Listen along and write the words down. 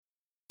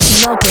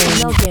Logging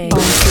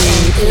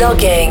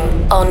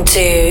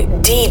onto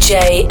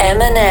DJMNS.com.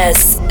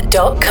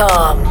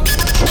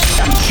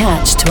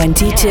 Catch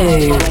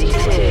 22.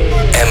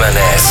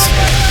 M&S.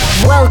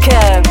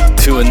 Welcome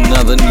to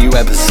another new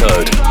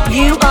episode.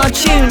 You are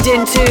tuned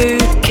into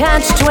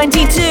Catch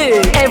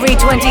 22 every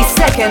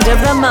 22nd of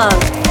the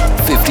month.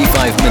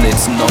 55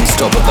 minutes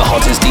non-stop of the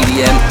hottest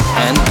EDM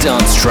and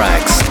dance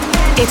tracks.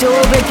 It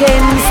all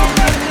begins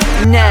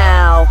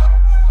now.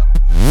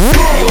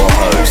 Your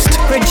host,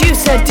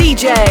 producer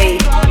DJ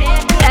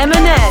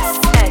M&S.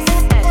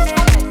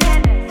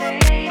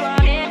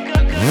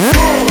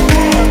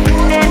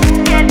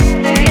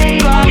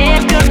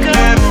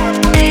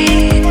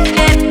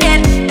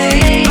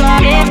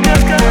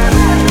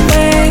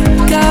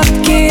 Wake up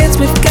kids,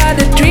 we've got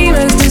the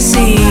dreamer's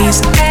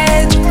disease.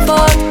 Age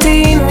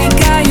 14, we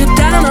got you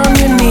down on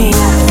your knees.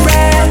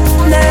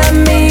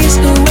 Frenemies,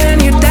 who when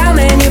you're down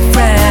and your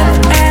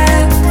friend.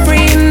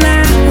 Every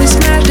night we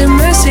smash the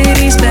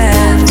Mercedes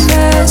Benz.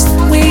 First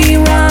we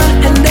run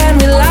and then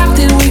we laugh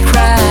till we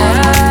cry.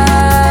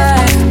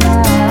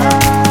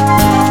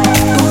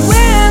 But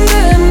when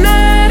the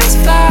night is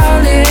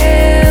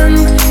falling,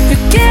 you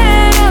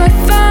cannot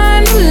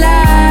find the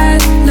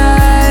light.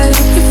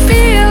 You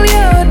feel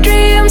your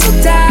dreams are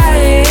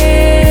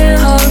dying.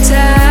 Hold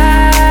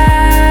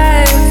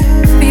tight,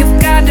 you've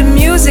got the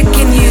music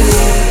in you.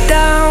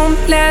 Don't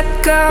let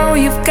go,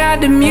 you've got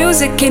the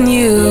music in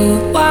you.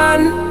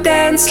 One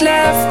dance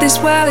left, this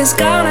world is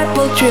gonna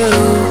pull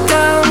through.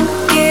 Don't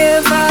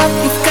give up,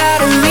 you've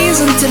got a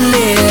reason to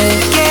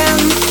live.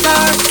 Can't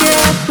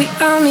forget, we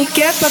only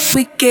get what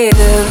we give.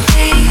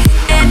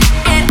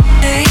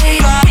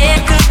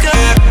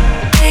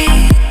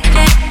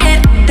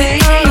 They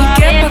only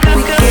get what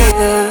we give.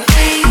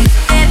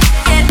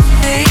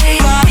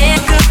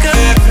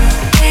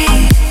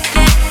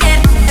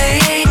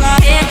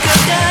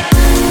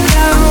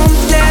 Don't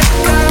let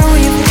go,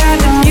 you've got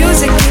the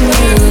music in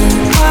you.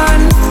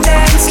 One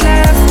dance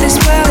left, this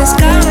world is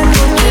gonna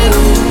go through.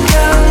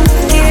 Don't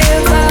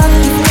give up,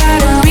 you've got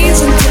a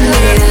reason to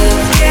live.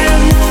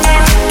 Can't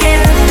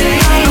forget, they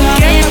only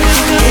get what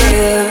we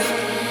give.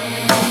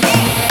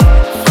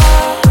 4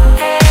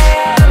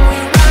 a.m. we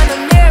run a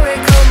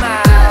miracle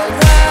mile.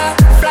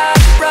 Fly,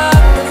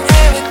 rock,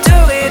 and we do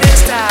it in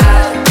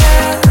style.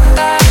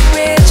 That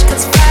rich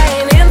comes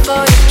flying in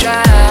for your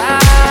drive.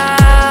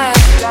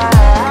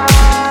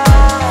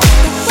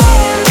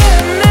 When the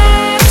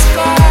night is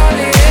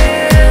falling,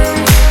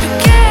 you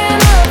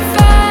cannot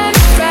find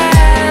a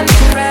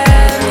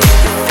friend.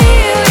 You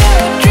feel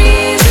your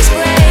dreams is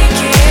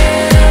breaking.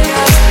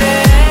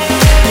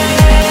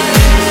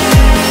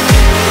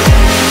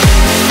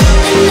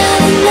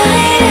 Another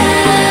night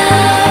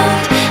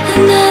out,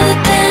 another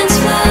dance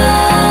floor.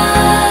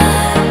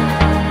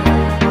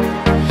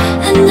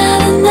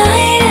 Another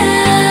night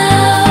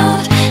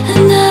out,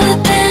 another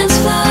dance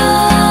floor.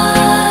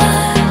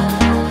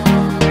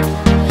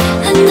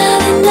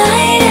 Another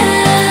night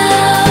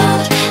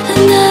out,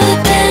 another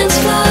dance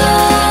floor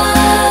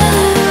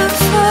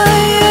for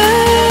you.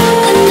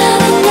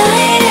 Another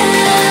night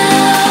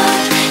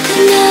out,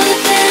 another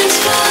dance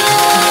floor.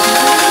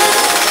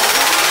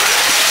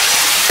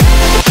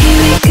 Here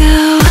we go,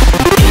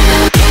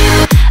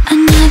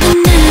 another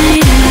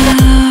night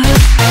out.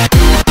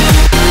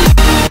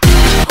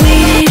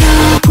 Waited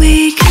all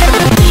week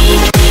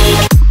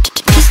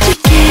just to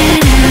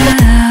get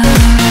out.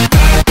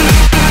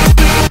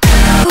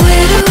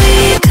 Where do we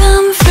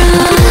come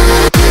from?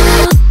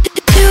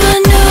 Do I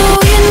know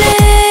your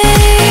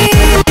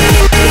name?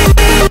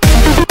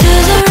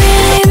 Does it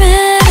really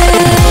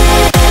matter?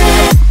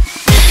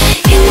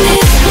 In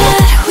this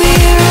blood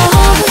we're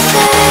all the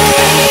same.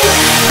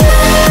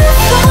 Move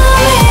for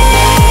me,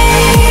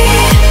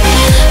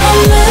 I'll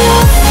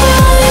move for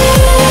you.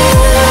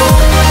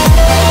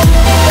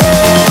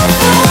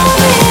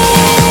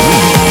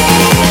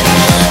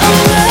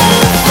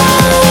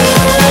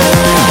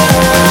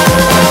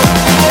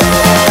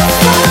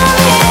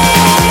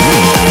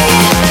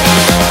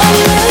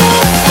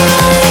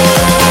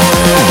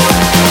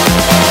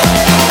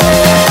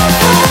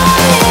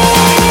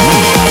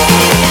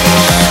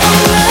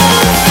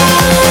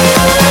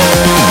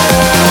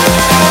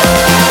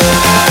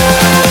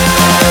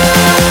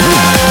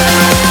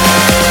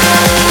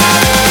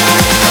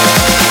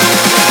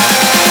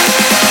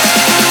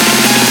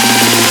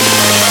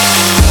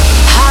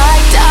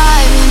 High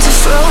dive into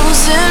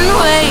frozen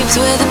waves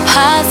where the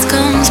past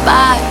comes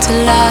back to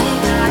life.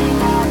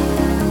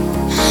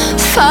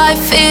 Fight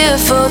fear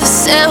for the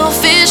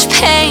selfish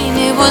pain,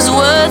 it was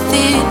worth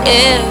it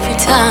every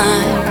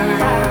time.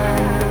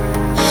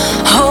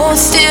 Hold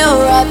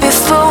still right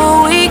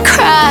before we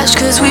crash,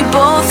 'cause we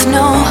both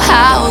know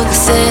how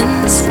this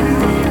ends.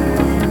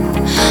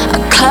 A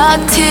clock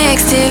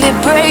ticks till it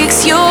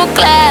breaks your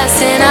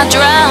glass, and I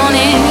drown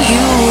in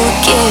you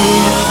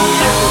again.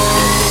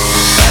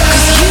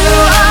 'Cause you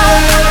are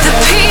the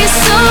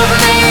piece of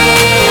me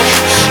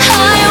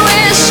I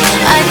wish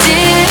I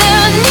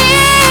didn't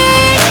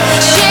need.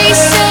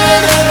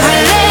 Chasing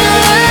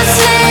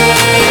relentlessly,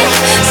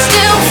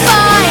 still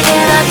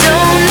fighting, I don't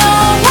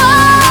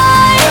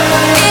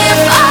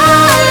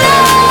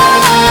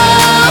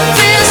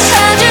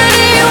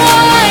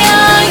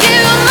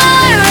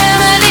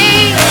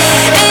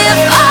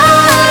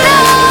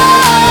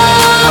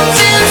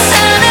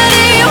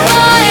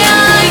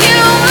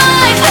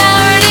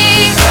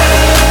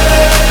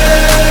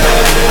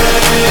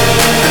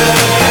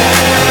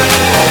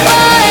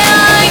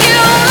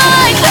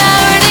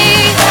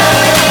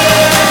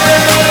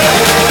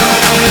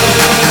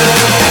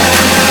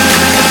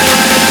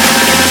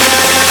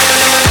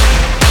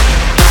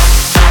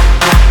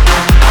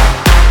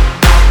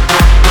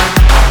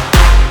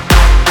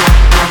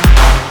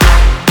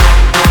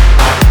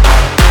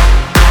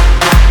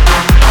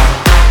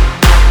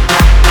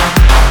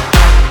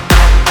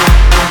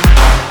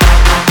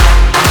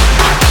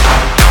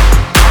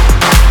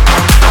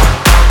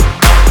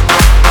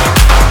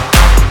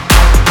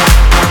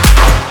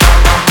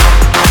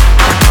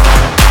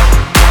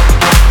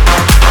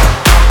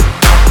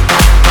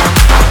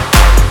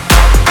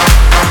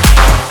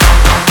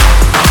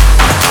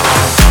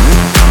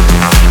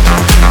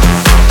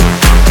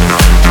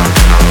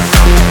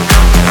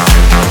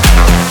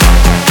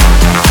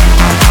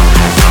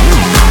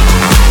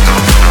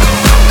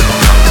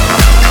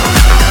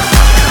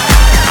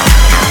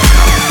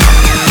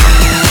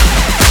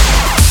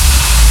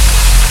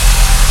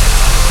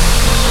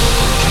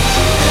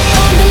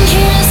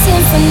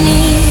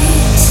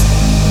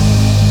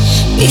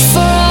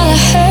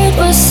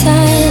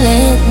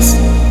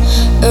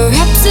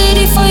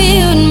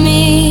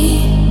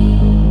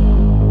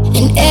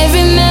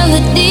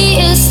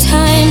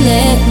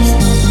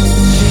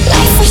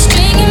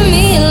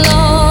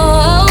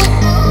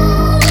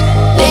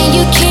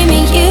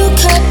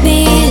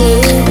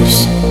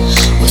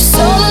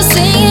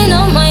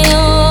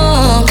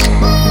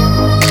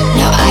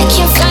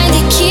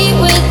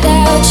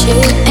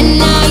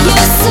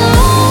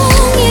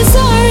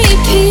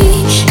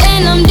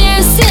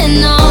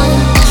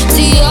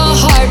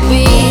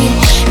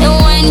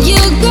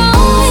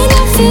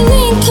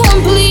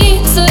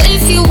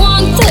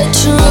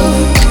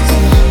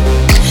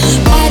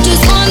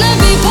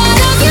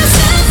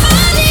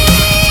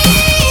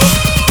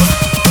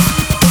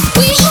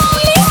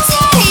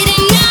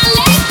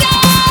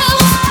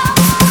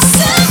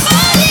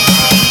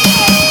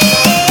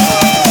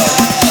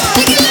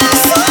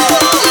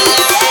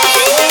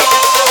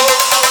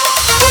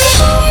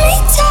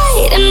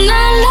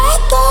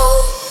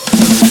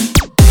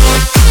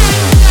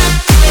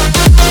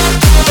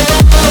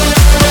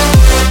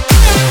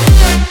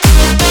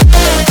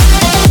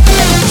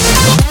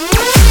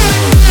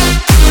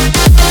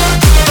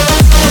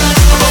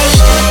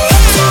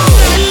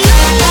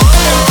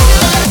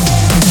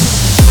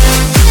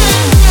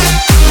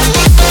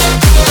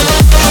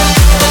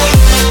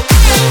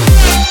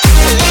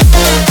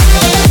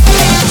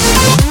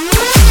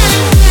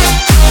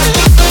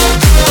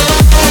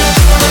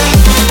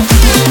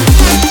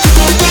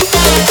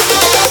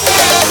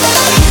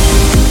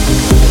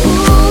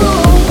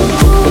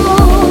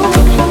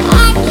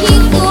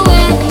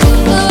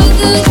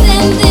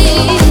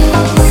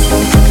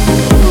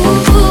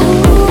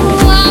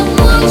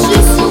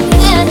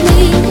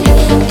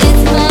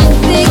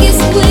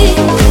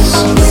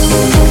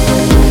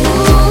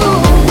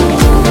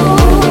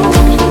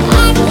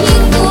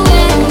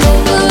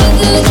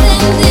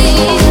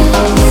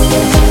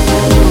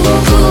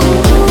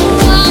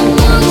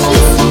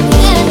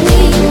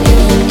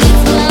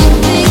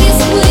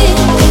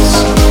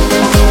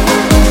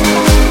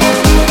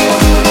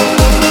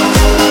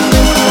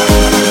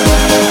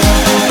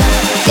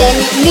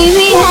Meet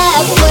me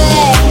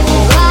halfway,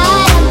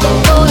 right at the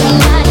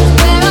borderline,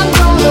 where I'm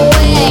going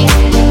away.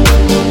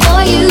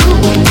 For you,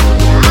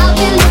 I'll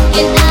be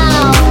looking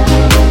out,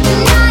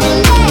 night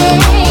and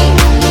day.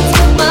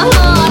 Took my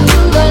heart to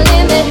the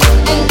limit,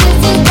 and this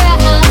is where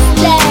I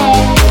stay.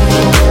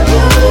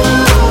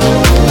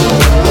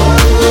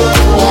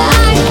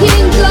 I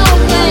can't go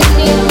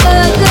any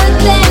further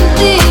than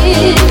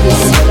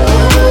this.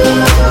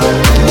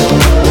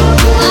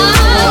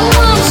 I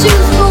want you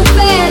so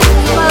bad,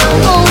 my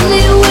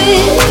only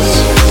wish.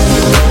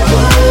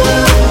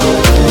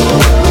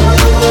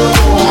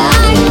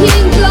 I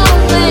can't go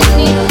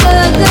any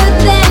further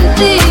than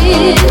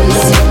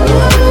this.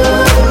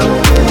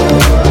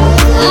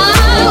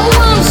 I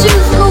want you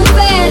so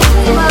bad,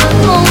 my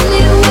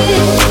only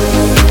wish.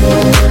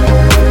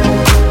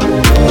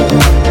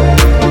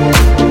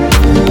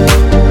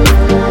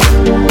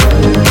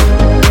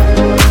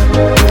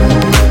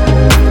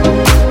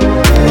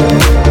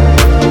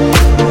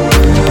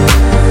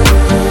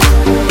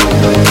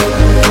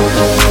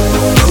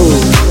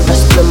 I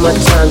spend my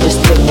time just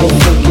thinking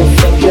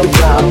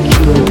about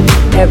you.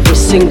 Every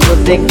single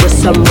day,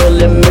 'cause I'm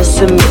really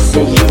missing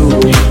you.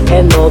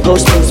 And all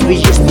those things we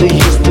used to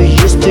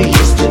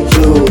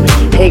do.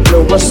 Hey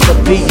girl, what's up?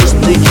 We used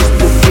to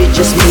be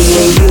just me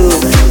and you.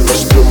 I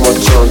spend my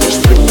time just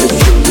thinking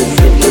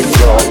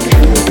about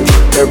you.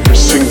 Every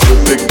single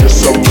day, 'cause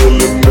I'm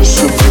really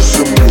missing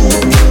you.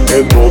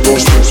 And all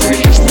those things we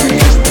used to do.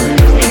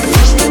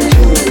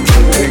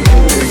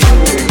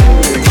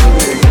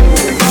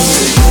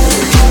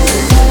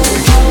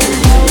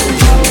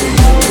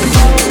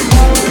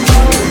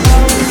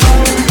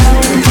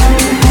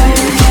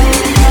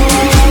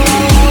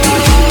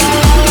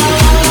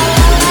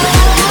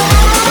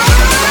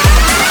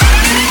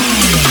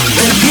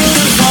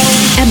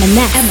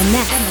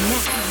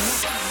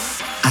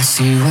 I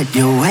see what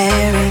you're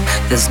wearing,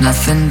 there's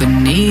nothing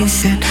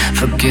beneath it.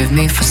 Forgive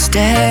me for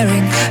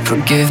staring,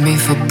 forgive me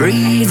for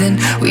breathing.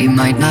 We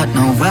might not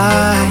know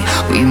why,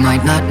 we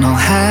might not know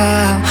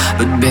how,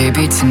 but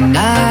baby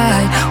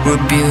tonight,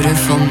 we're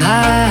beautiful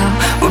now.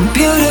 We're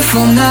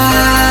beautiful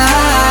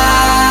now.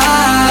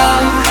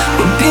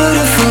 We're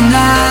beautiful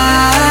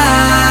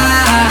now.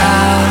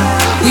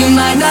 We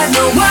might not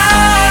know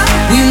why,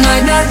 we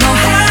might not know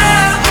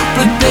how,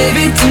 but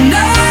baby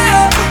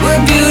tonight,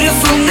 we're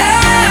beautiful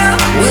now.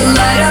 We'll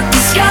light up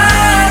the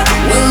sky,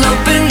 we'll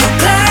open the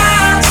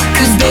clouds,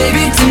 'cause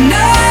baby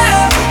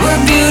tonight,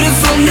 we're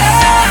beautiful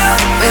now.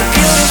 We're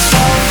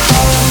beautiful.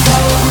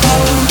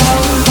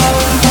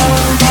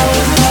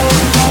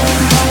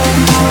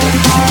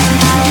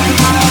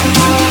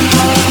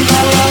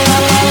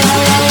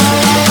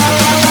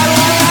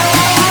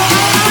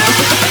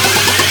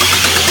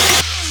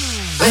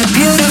 We're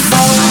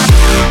beautiful.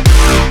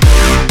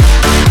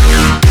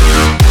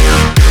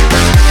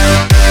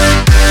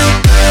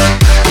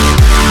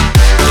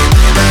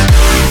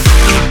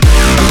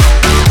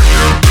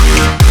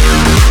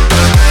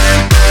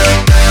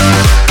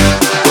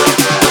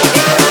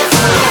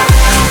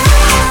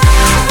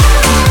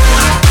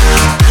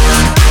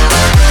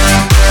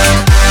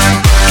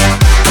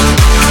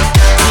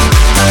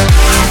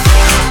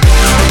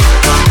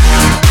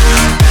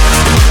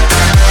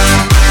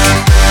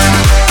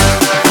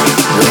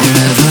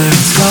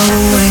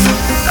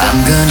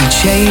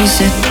 Chase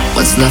it,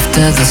 what's left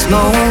of this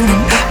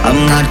moment,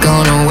 I'm not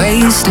gonna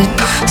waste it.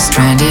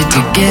 Stranded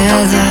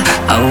together,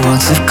 our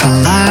worlds have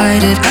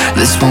collided.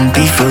 This won't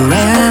be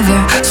forever,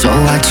 so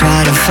I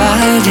try to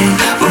fight it.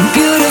 We're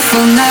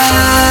beautiful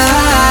now.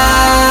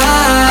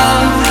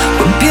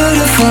 We're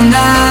beautiful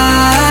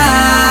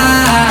now.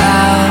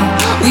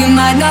 We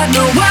might not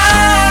know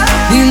why,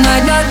 we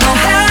might not know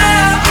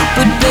how,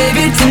 but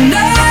baby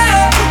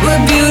tonight,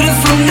 we're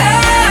beautiful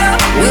now.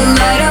 We'll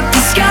light up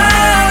the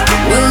sky,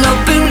 we'll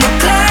open the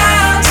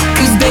clouds,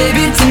 'cause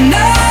baby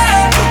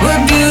tonight,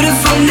 we're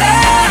beautiful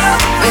now.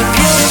 We're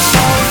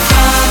beautiful.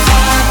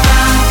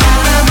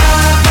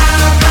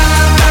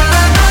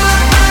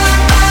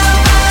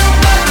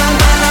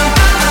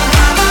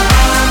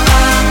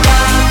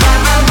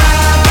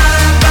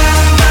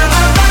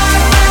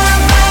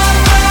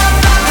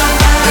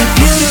 We're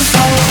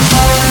beautiful.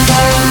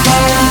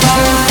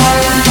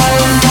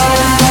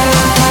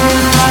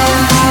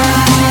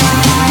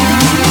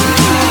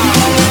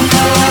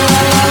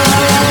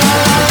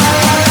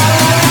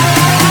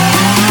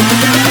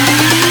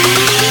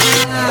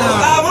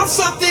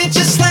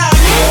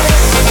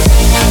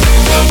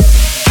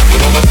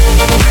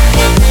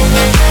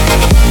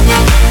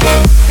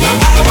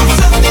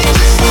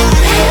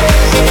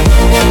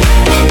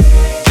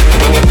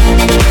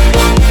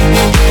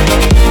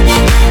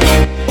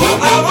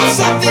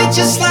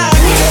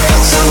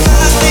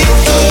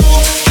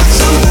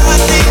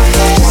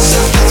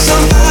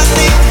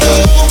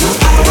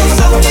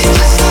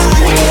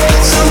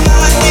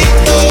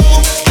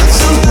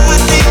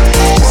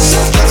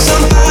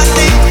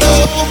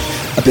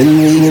 I've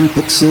been reading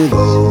books of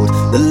old,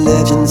 the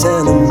legends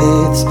and the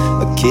myths,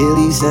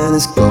 Achilles and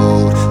his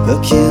gold,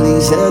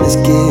 Hercules and his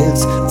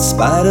gifts,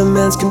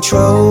 Spider-Man's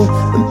control,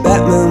 and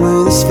Batman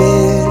with his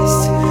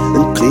fist.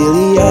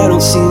 Clearly I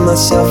don't see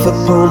myself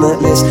upon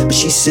that list. But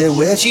she said,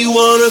 where'd you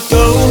wanna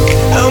go?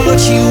 How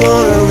much you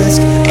wanna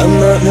risk? I'm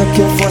not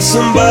looking for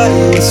somebody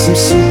with some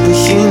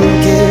superhuman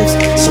gifts,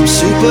 some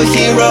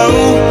superhero,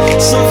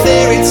 some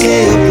fairy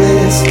tale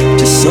bliss.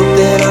 Just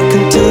something I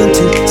can turn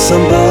to,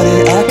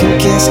 somebody I can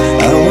kiss.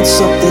 I want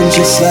something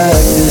just like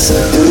this.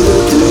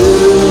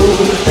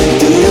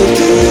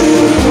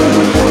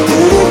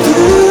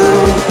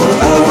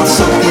 I want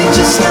something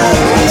just like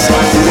this.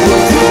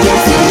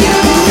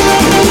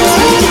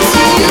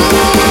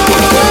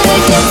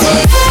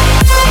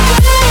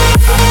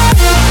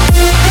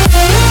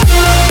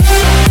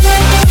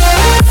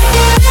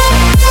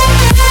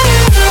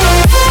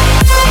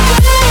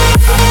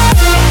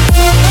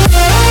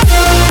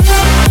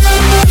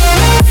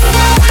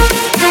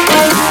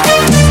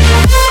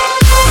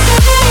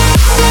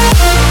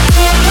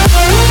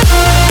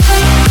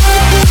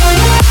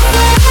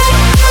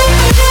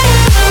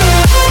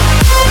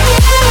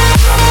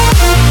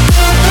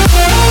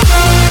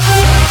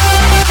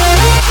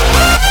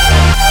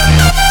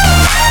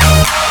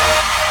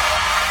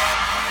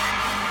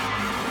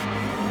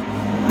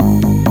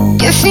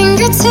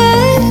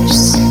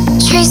 Fingertips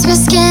trace my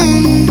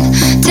skin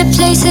to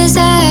places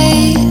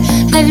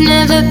I've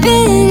never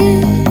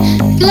been.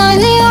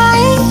 Blindly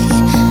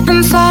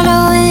I'm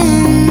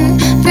following.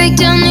 Break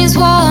down these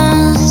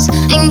walls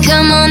and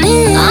come on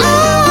in. I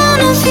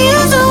wanna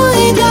feel the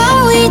way that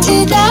we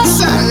did that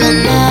summer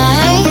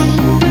night.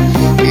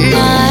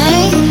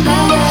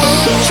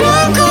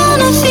 Drunk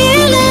on a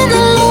feeling,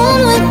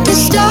 alone with the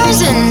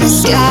stars in the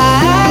sky.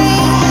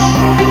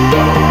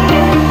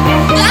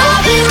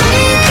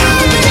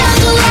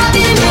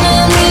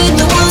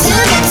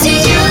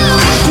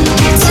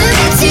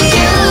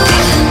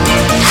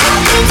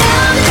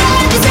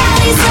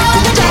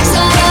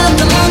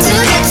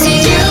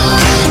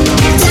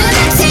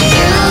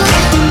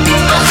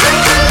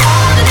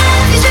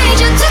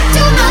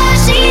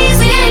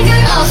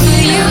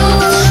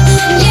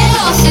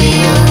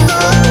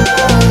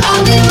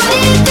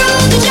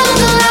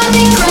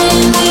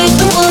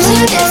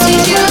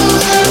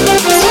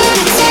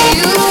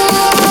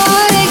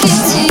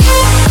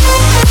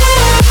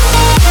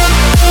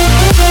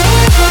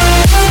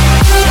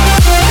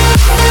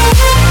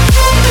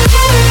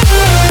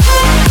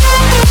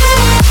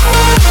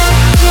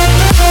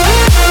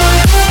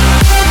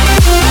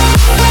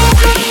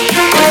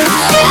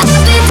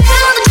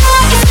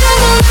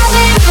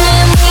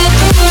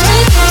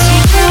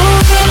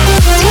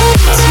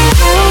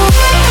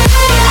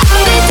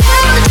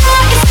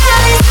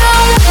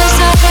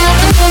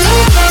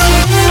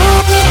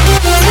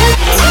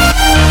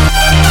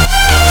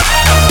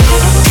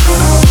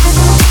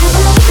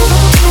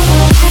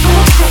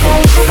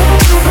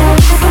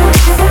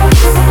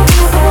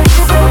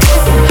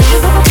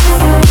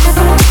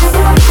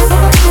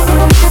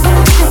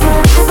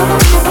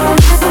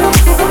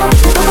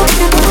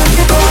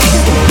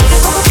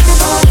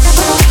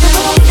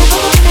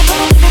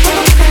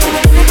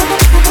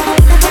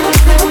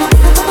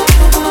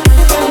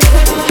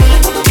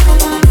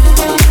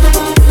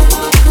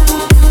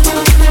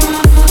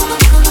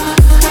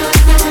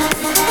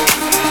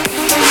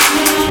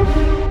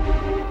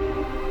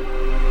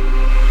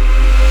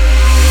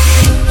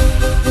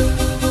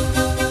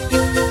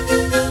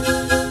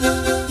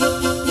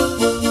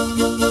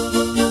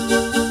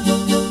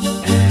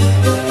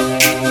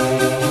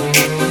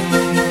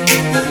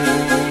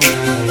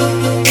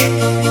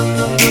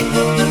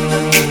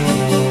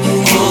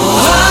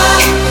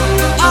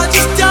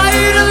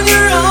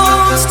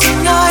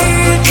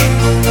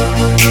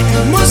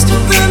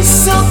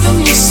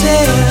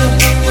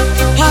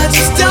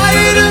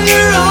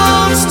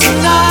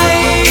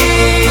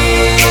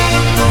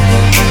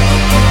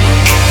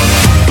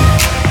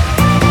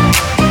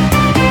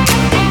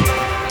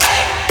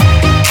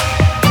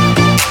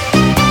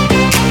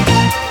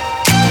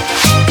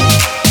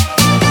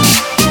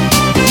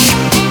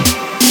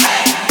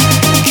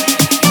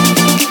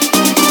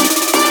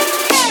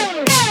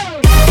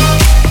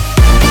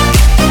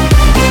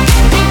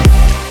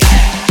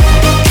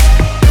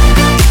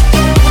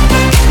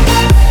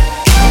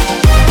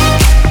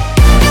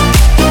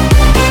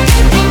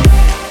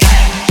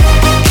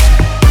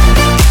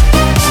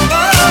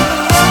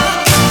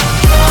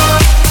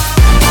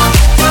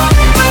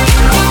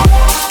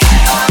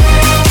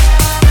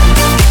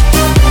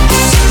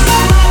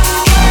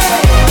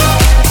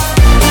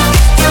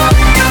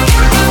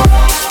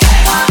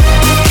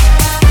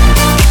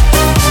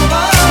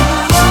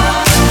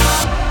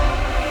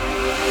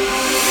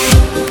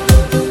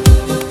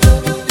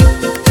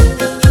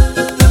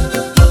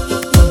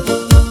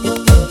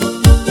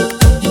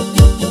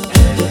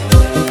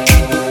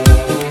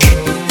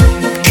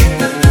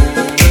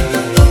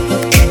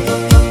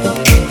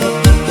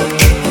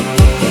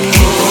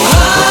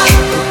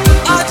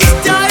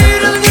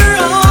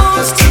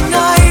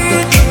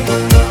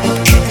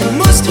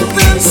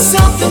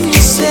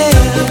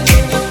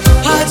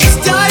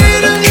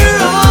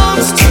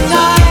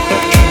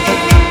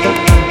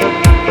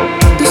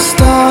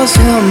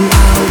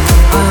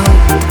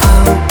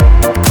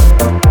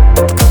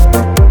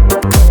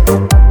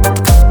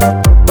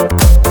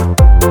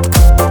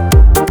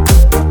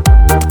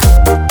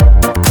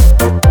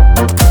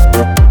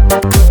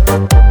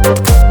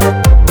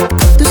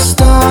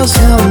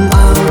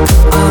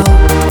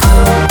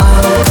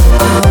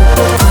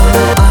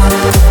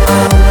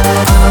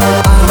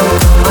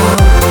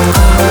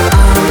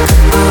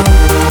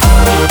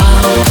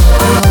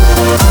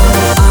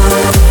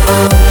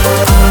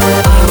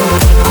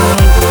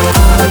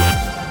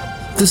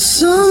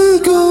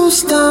 sun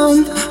goes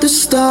down, the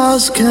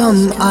stars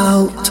come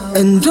out,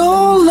 and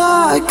all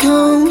that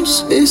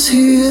counts is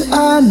here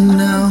and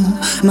now.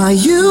 My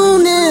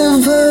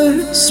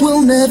universe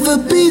will never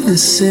be the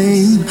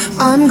same.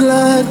 I'm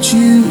glad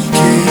you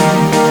came.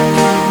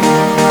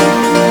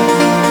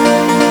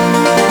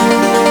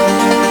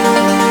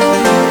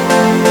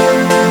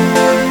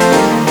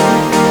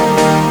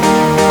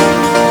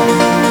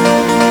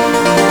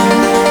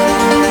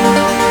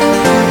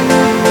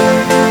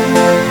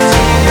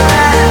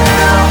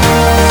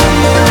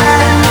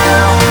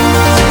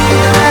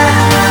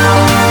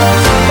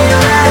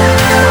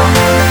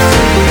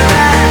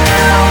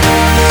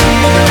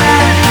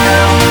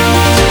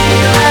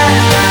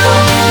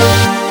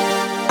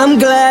 I'm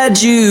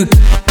glad you.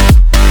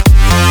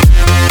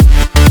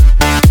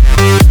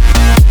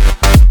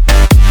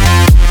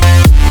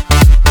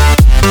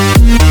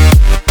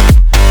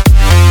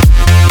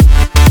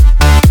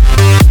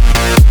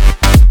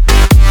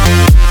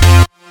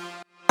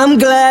 I'm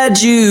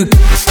glad you.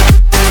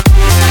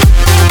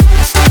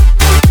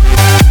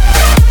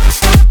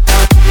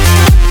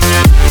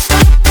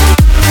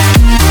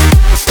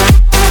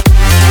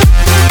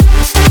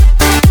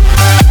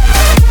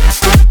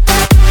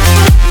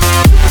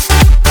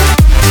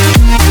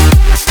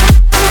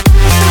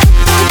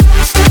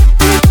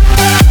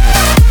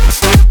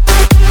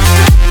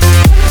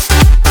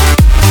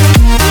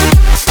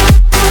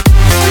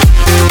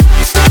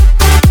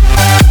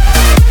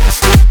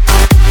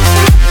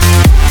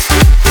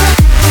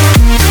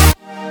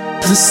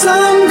 The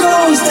sun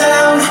goes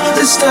down,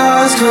 the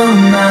stars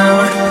come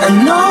out,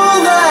 and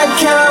all that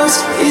counts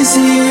is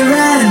here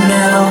and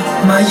now.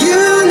 My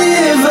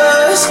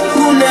universe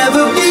will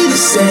never be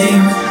the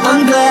same.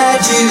 I'm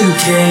glad you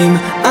came.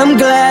 I'm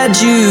glad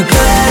you,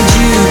 glad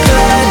you,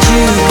 glad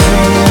you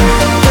came.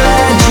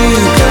 Glad you,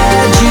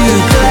 glad you,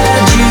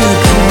 glad you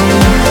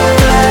came.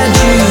 Glad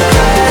you,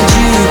 glad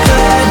you,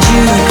 glad you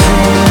came.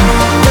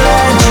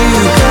 Glad you,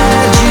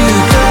 glad you,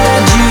 glad you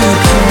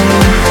came.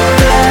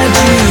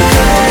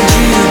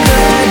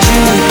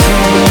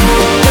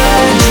 Glad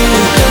you,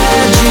 glad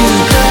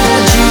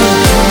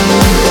you.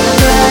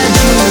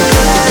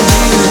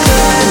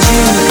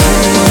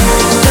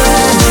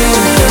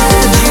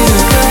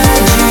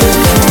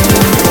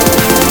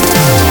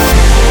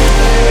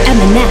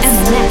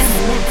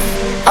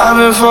 I've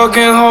been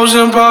fucking hoes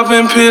and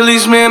popping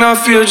pillies, man, I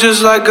feel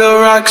just like a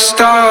rock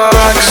star.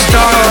 Rock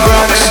star,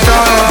 rock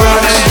star,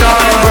 rock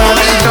star, rock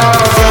star,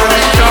 rock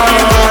star,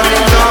 rock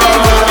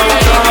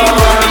star,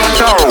 rock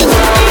star.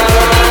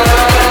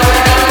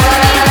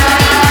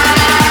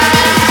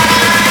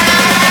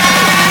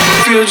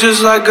 Feel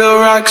just like a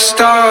rock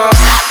star.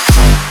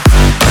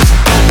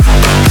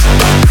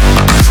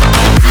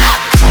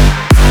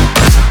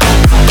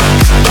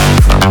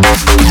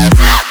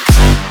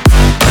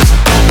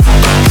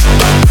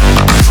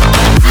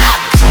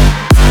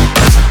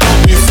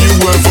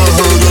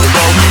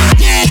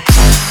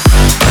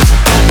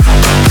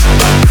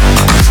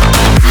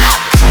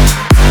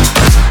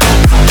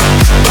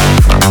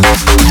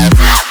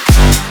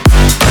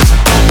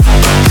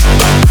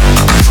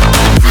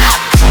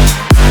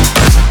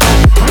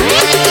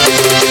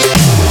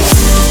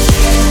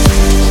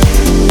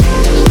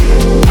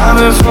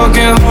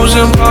 Fucking hoes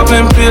and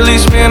popping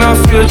pillies, man, I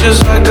feel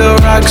just like a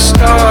rock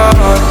star.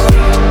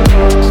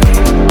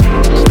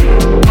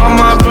 All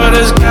my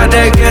brothers got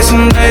that gas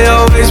and they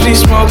always be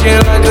smoking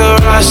like a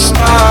rock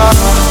star.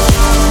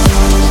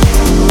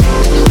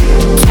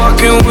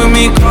 Fucking with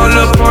me, call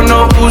up on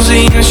no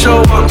Uzi and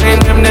show up in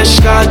them that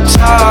shot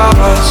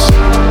tops.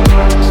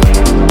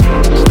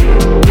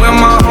 When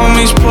my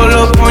homies pull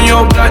up on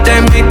your block,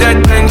 they make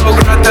that thing go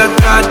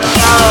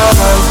grata-ta-ta.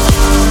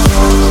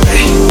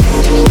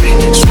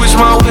 Switch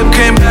my whip,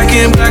 came back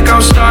in black,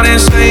 I'm starting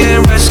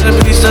saying rest in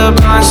peace to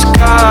Bon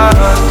Scott.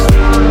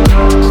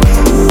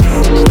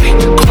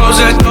 Close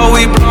that door,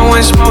 we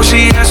blowing smoke,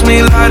 she asked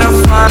me light a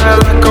fire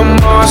like a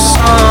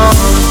Marsan.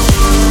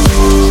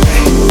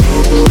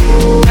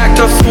 Act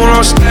a fool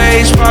on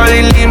stage,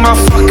 probably leave my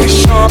fucking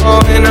show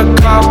in a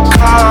cop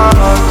car.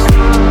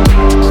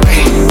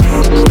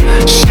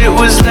 Shit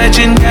was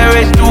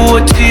legendary, through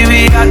a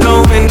TV out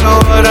the window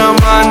of the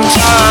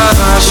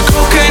montage.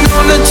 Cocaine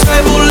on the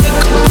table,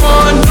 liquor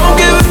on, don't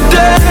give a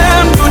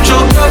damn. Don't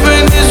your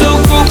girlfriend is a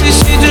groupie,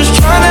 she just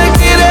tryna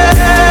get in.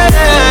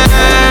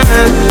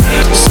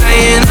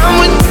 Saying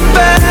I'm with the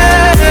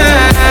band.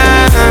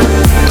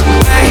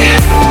 Hey, hey.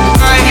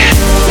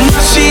 Now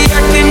she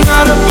acting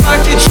out of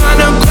pocket,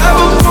 tryna grab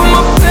up on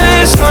my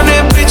pants.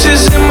 100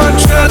 bitches in my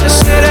trailer,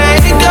 said I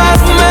ain't got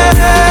a man.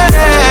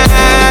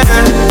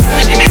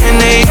 And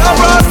they all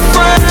brought a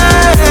friend.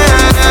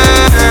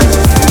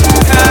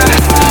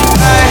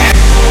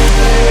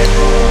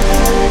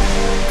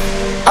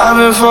 I've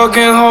been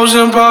fucking hoes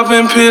and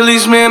popping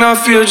pillies, man, I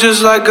feel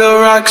just like a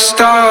rock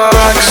star.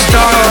 Rock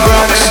star,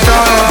 rock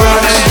star,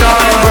 rock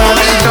star, rock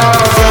star,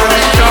 rock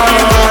star,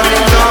 rock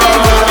star,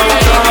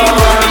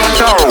 rock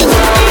star.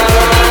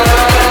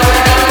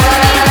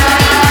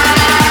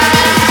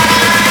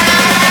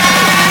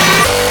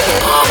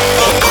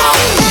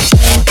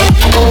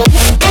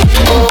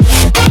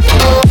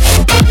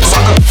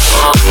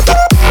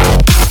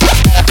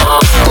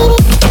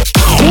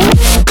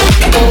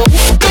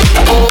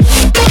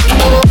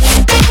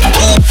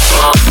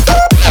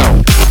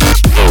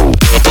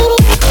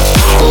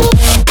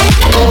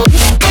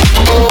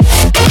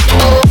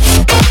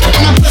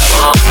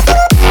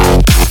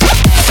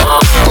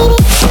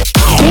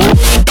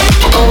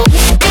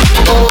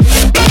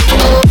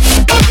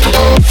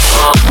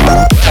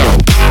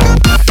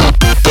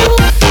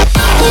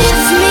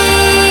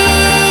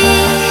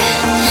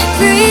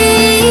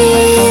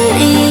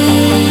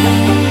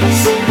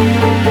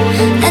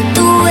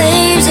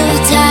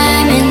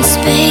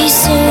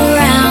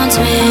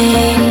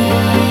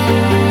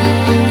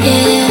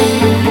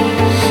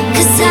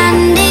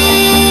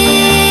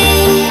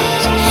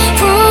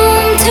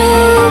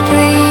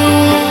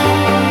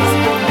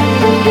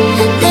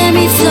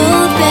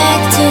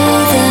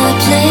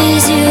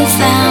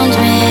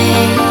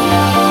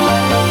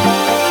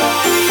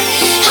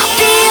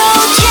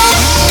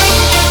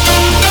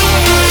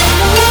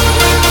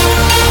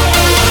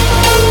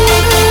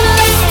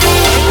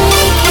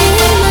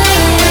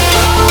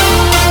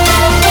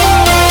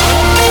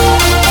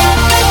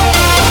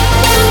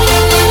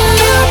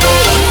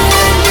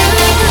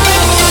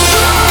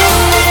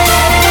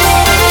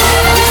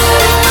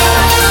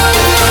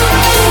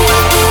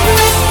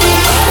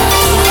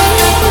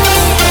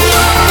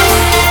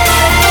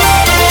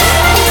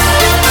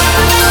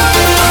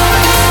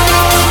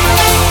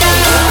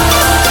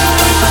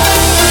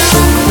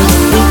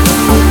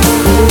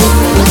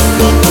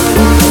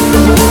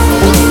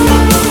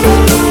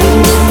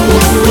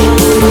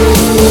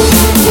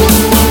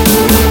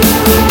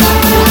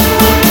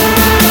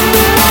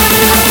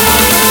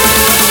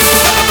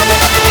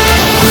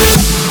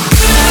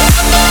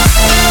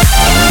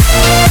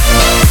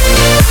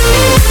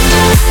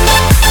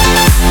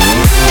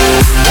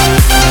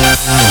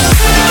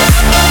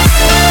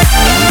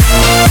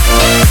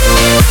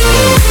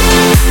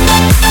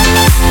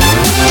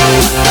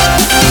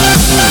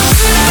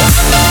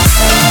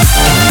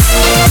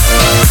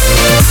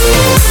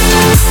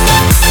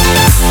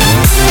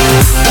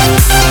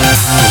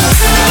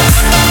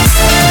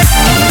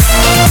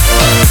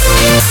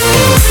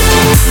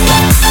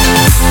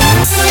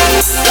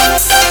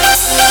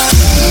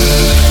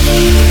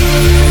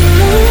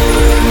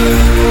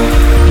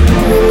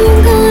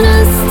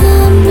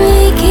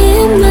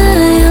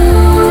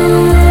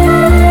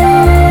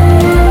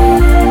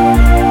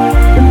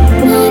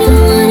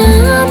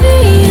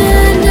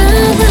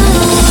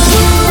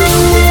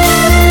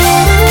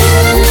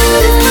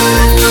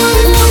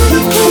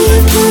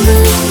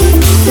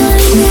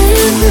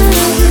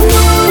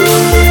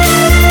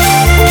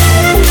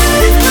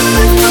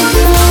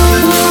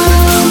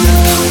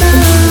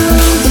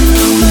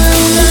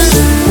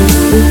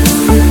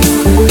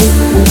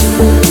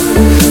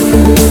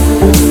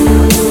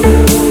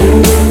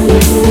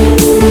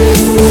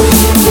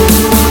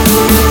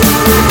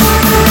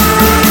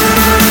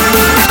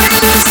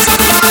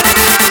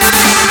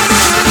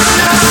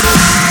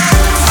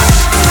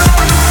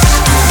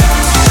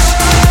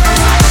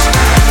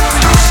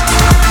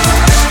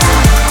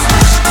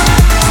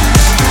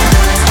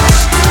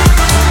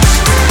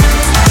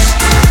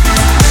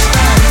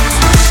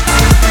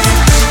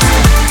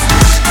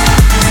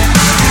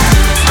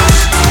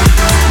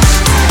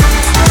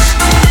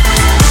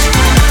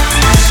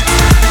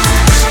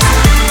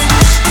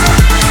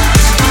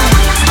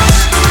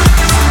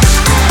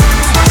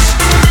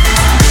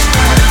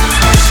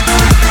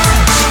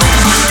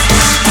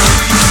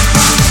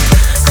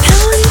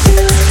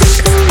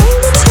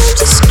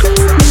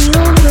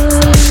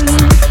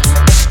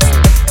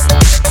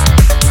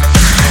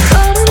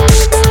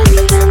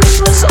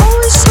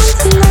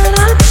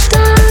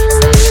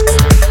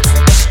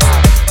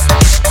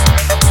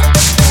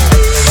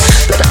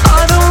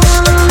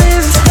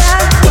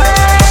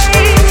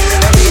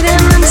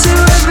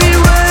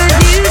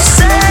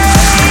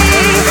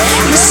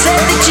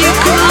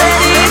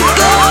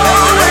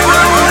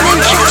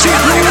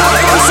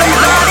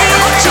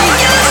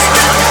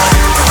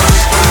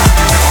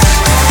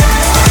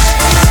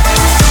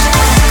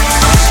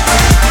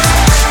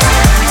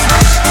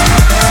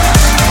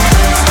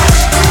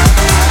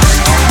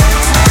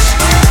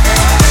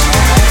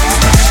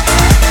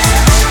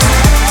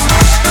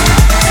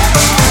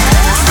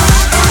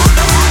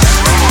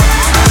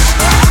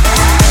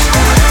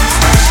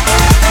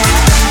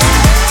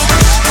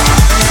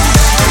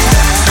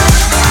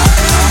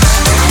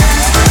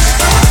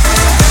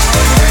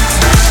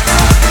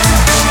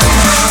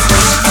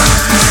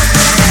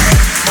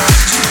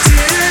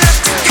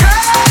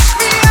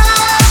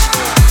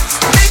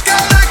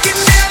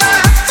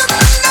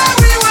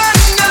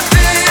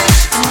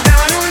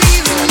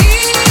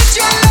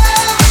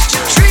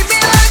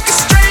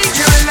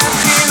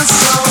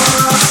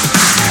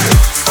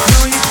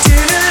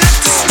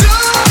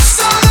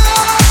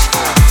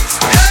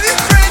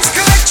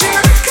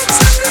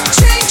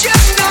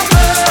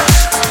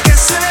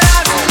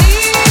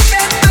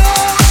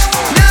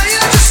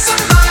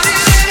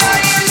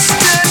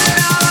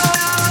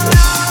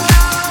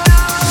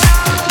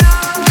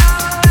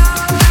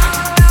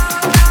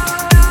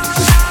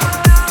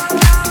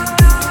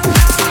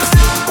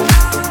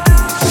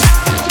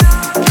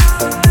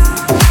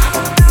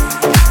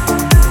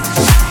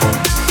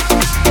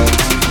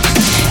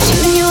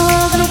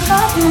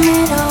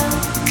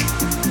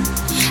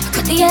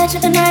 the edge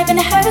of the knife and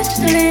it hurts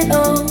just a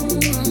little.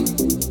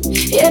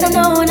 Yeah, and I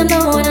know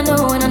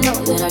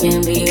that I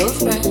can be your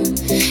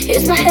friend.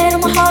 It's my head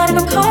and my heart and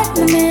I'm caught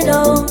in the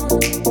middle.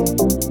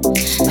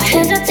 My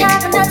hands are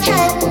tied and that's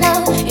tight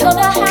enough. You're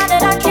the hand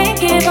that I can't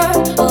give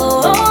up.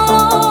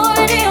 Oh,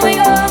 and here we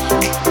go.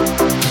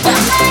 I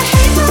might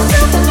hate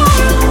myself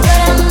tomorrow, but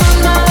I'm on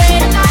my way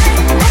tonight.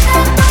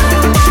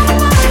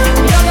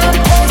 You're the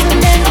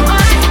poison in the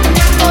wine, and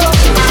I know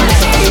I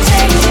can't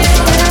change you.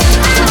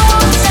 I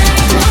won't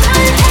change. I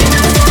might hate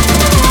myself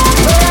tomorrow,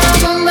 but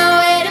I'm on my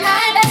way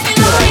tonight. Let's get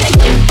going.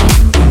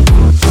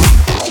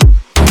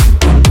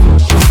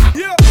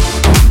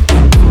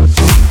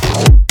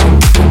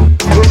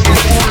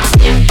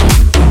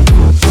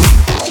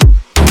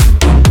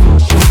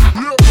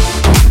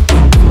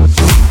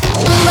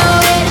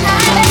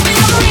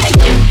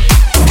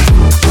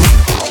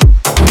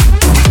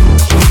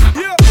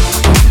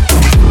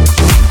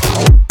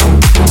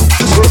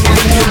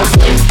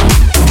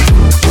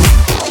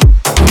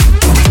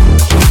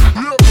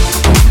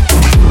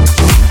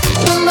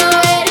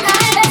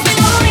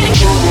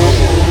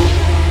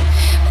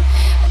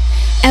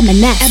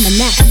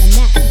 M&S.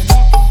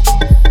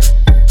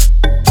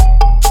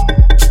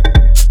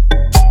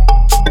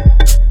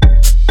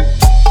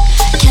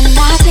 Can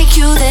I take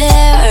you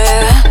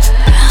there?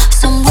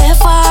 Somewhere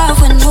far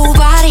where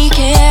nobody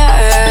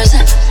cares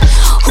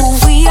who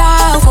we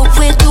are, what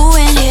we're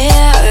doing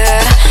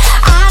here.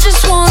 I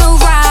just wanna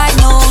ride,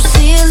 no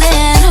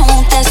ceiling,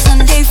 want that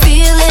Sunday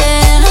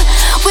feeling.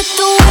 With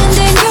the wind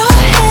in your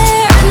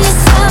hair and the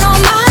sun on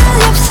my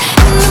lips,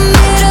 in the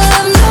middle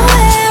of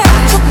nowhere, I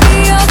could be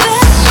your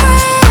best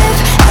friend.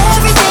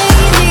 Everything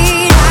you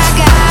need, I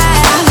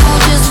got. I know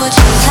just what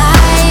you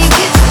like.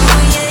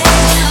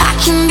 I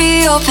can be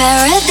your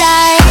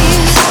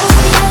paradise.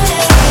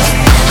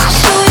 I'll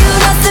show you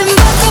nothing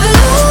but the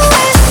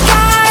bluest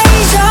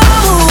skies.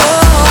 Oh,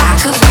 I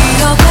could be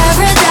your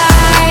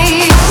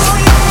paradise.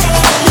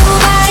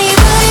 Nobody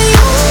but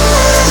you.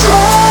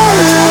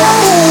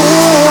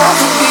 I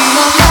could be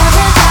your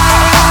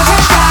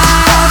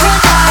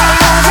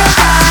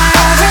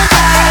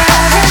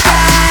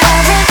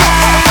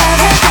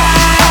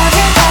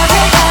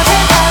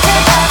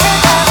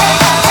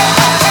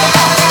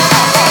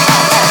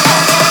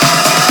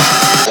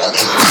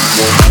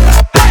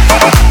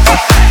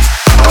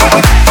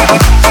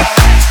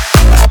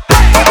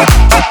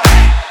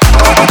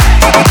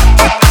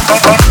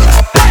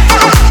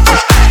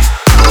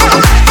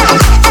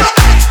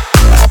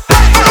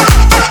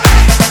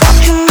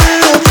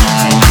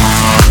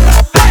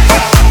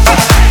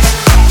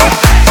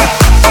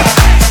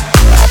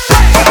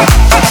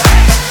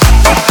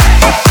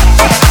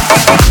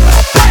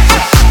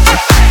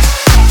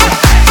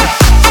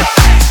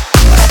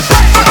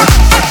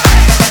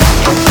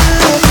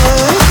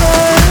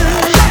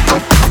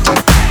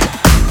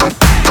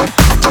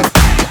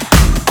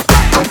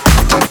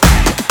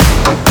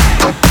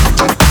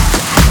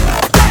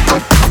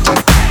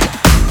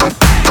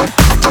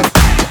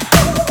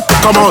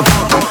Come on.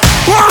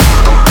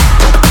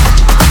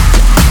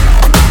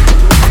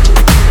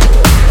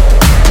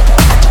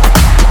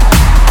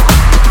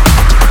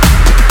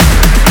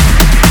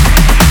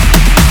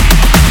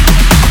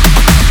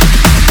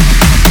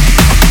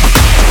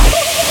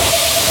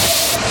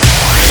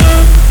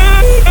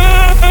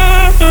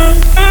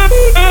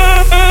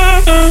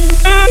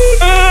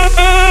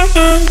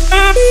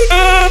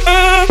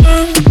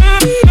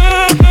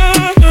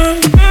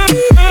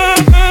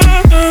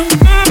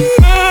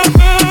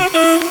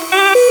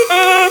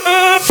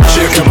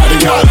 Shake your body,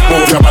 girl.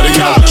 Move your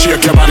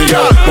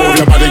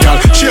body,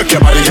 girl. Shake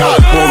your body, girl.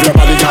 Move your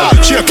body, girl.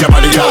 Shake your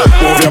body, girl.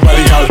 Move your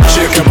body, girl.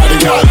 Shake your body,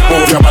 girl.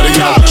 Move your body,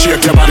 girl.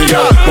 Shake your body,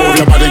 girl. Move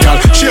your body, girl.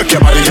 Shake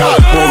your body, girl.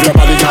 Move your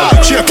body, girl.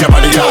 Shake your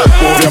body, girl.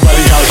 Move your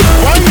body, girl.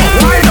 Wind up,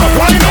 wind up,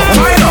 wind up,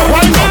 wind up,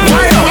 wind up,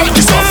 wind up. Wind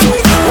this off.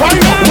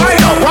 Wind up,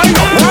 wind up, wind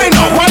up, wind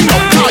up, wind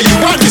up. Now you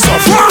wind this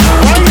off. Wind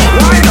up, wind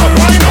up,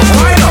 wind up, wind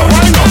up,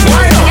 wind up,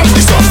 wind up. Wind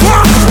this off.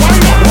 Wind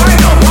up,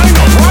 wind up, wind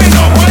up, wind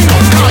up, wind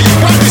up. Now you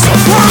wind this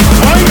off.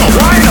 Wind up,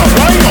 wind up,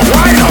 wind up,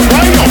 wind up,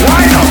 wind up,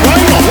 wind up,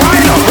 wind up,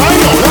 wind up,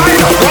 wind up,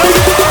 wind up, wind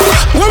up.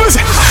 What was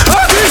it?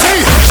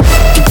 Easy.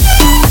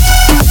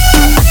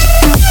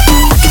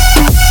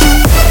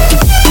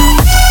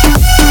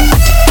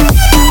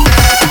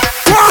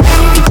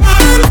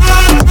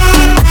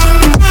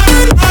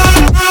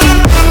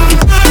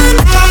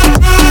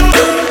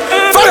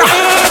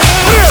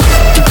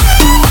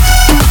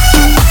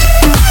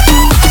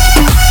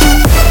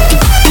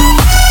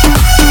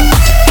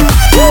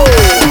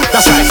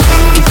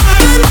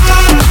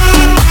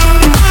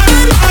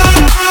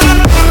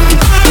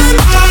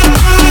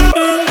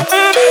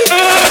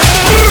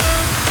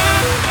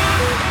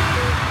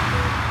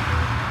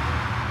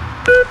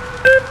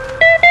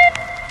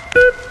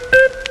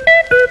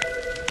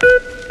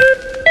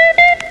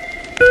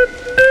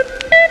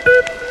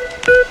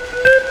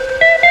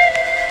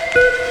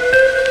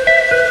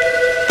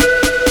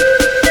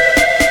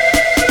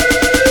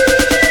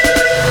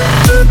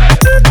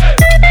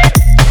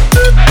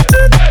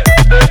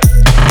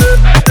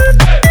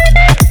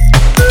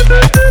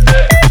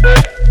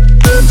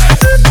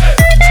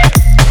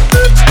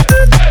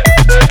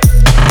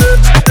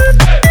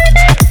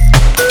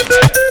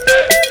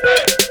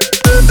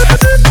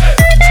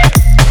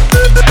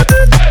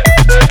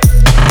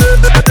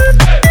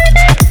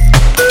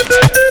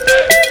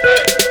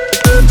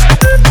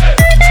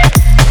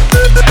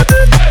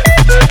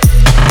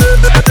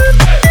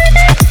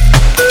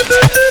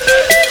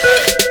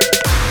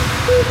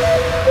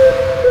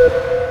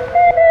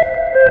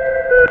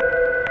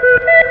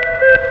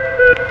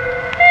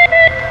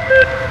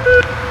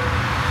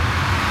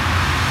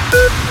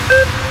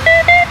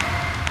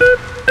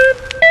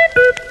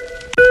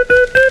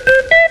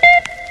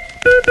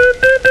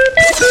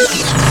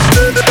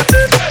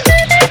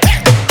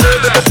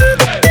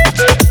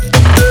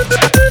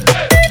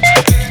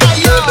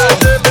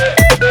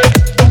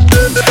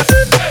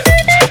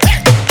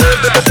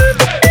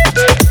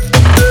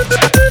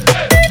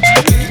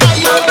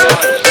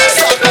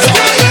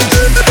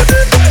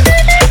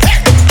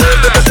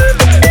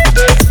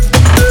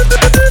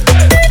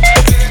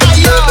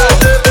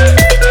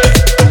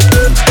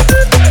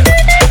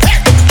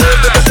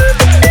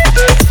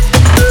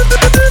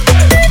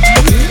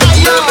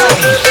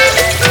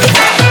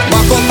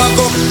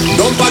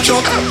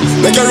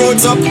 Make your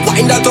roots up,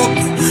 wind that up.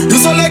 You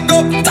so let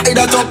go, tie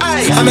that up.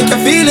 I make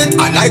you feel it,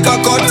 I like a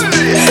cut.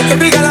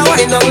 Every girl I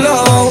wind down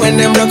low, when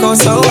them broke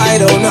out so I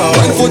don't know.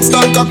 When foot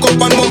start cock up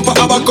and bumper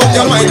have a cup,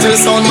 your mind till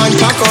sound man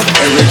pack up.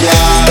 Every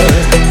girl,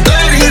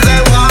 ladies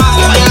and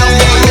wives.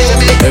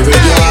 Every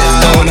girl,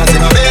 I wanna see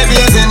my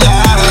babies in your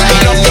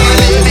eyes.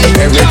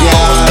 Every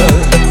girl,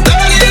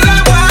 ladies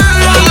and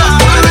wives.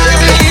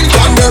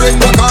 Can't bear it,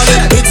 back on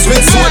it. It's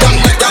with soda,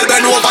 girl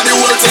bend over the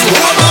whole thing.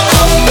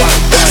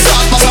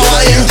 Start pass a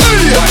wine.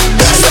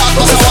 Start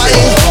pass a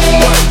wine.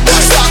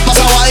 Start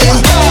pass a wine.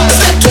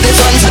 Step to the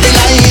front of the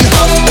line.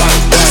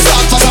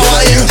 Start pass a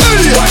wine.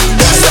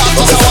 Start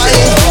pass a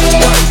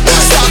wine.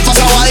 Start pass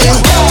a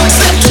wine.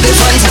 Step to the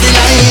front of the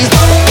line.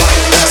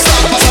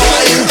 Start pass a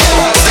wine.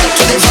 Step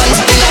to the front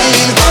of the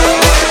line.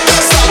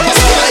 Start pass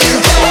a wine.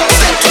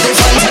 Step to the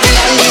front of the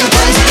line.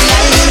 Front of the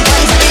line.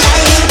 Front of the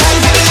line.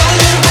 Front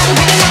of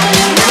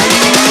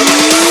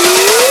the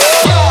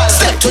line.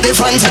 Step to the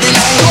front of the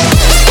line.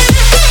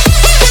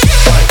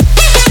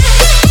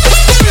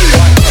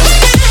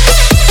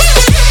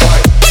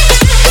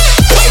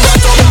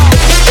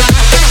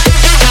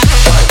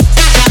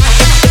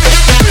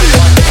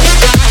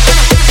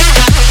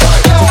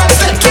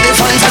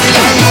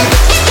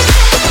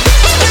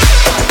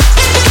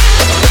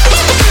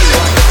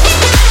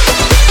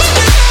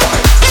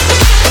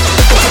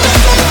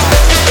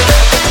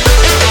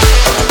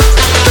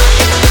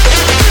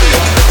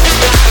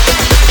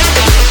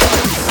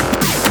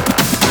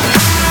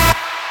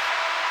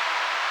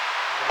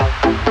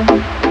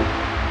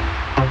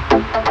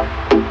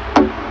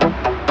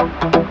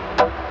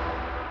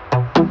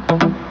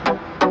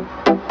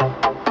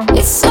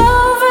 It's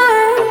over,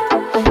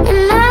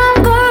 and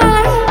I'm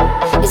gone.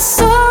 It's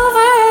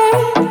over.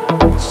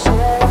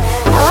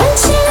 I want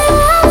you to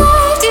know I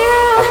loved you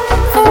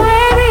for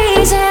a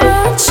reason. I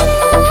want you to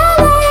know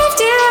I loved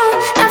you,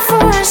 not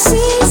for a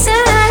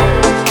season.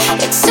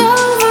 It's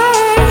over,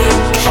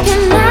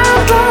 and I'm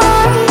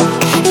gone.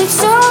 It's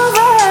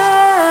over.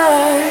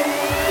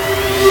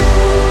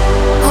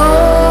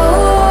 Oh,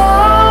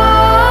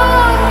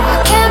 I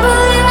can't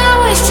believe I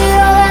wasted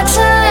all that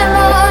time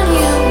on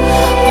you.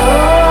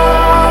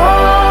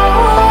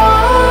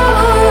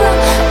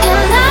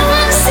 And now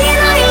I'm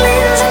seeing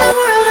islands in the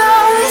world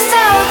all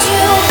without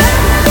you.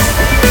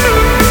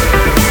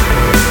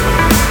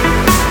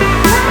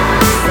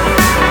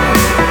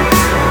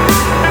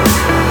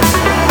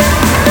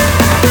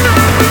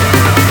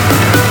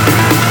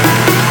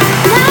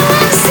 Now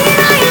I'm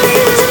seeing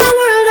islands in the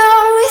world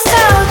all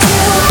without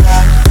you.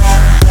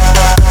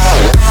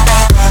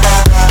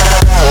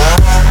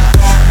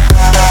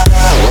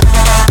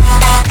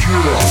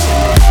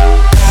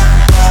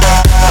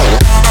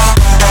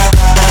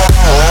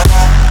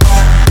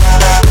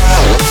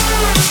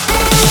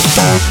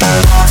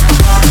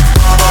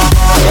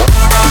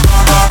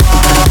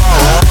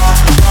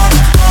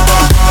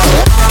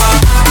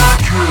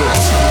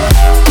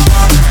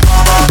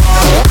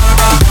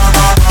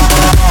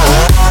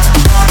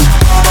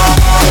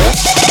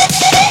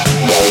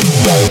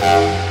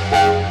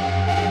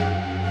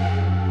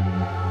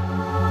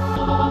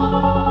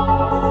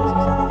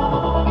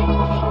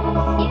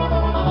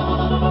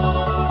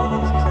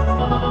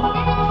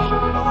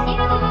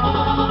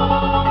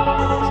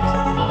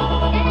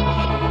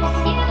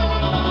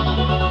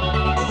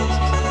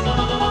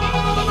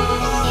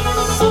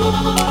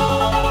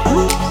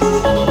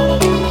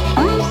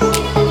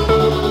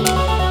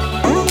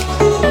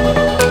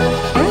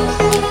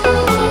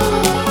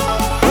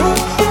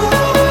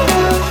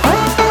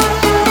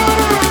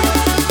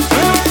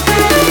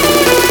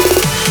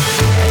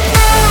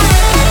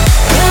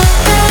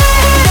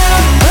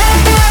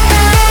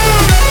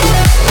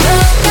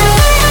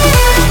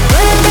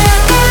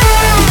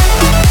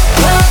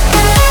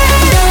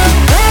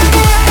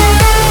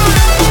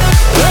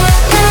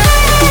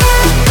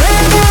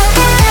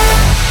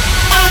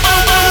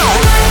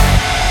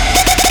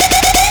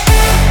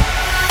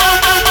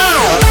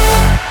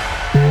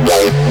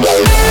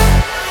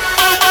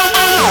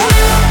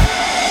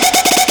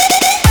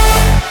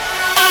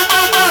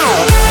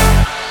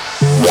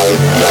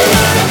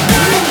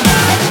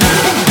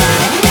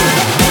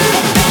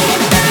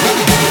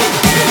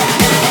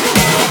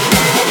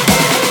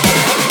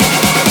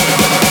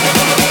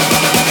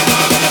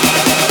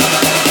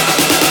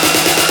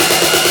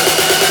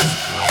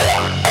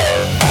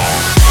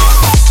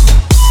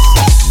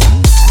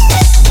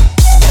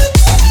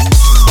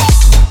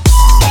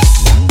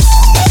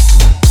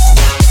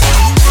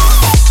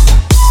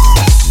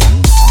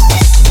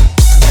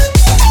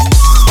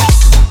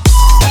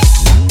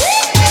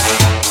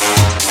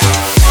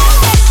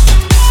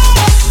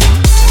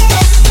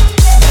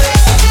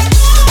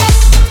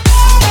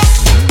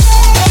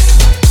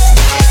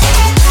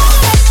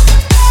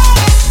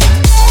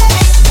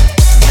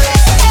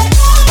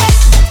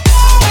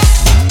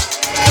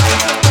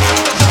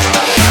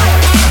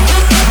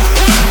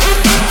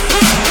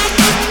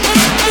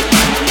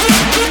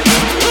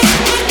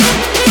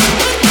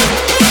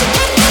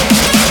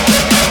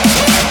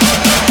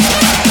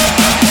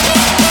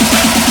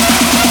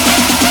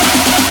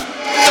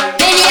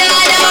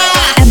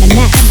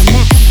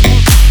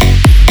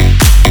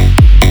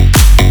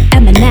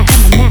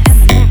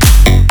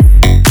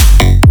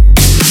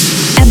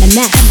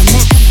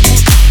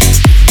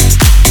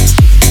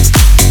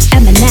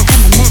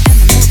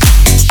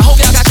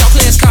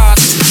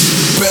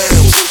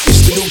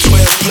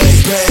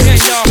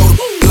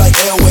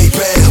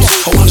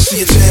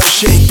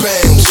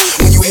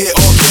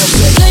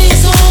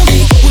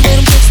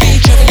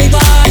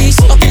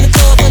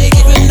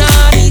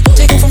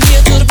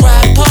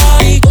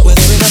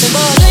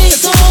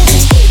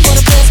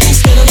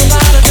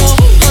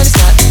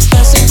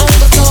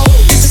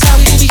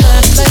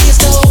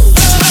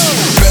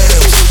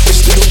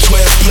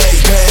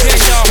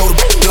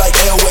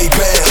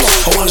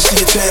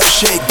 hotel,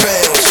 shake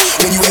bounce.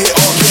 When you hear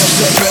all girls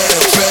say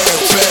bounce,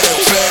 bounce,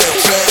 bounce,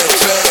 bounce, bounce,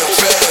 bounce,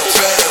 bounce,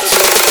 bounce.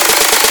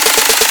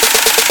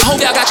 I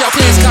hope y'all got your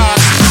plans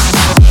cards.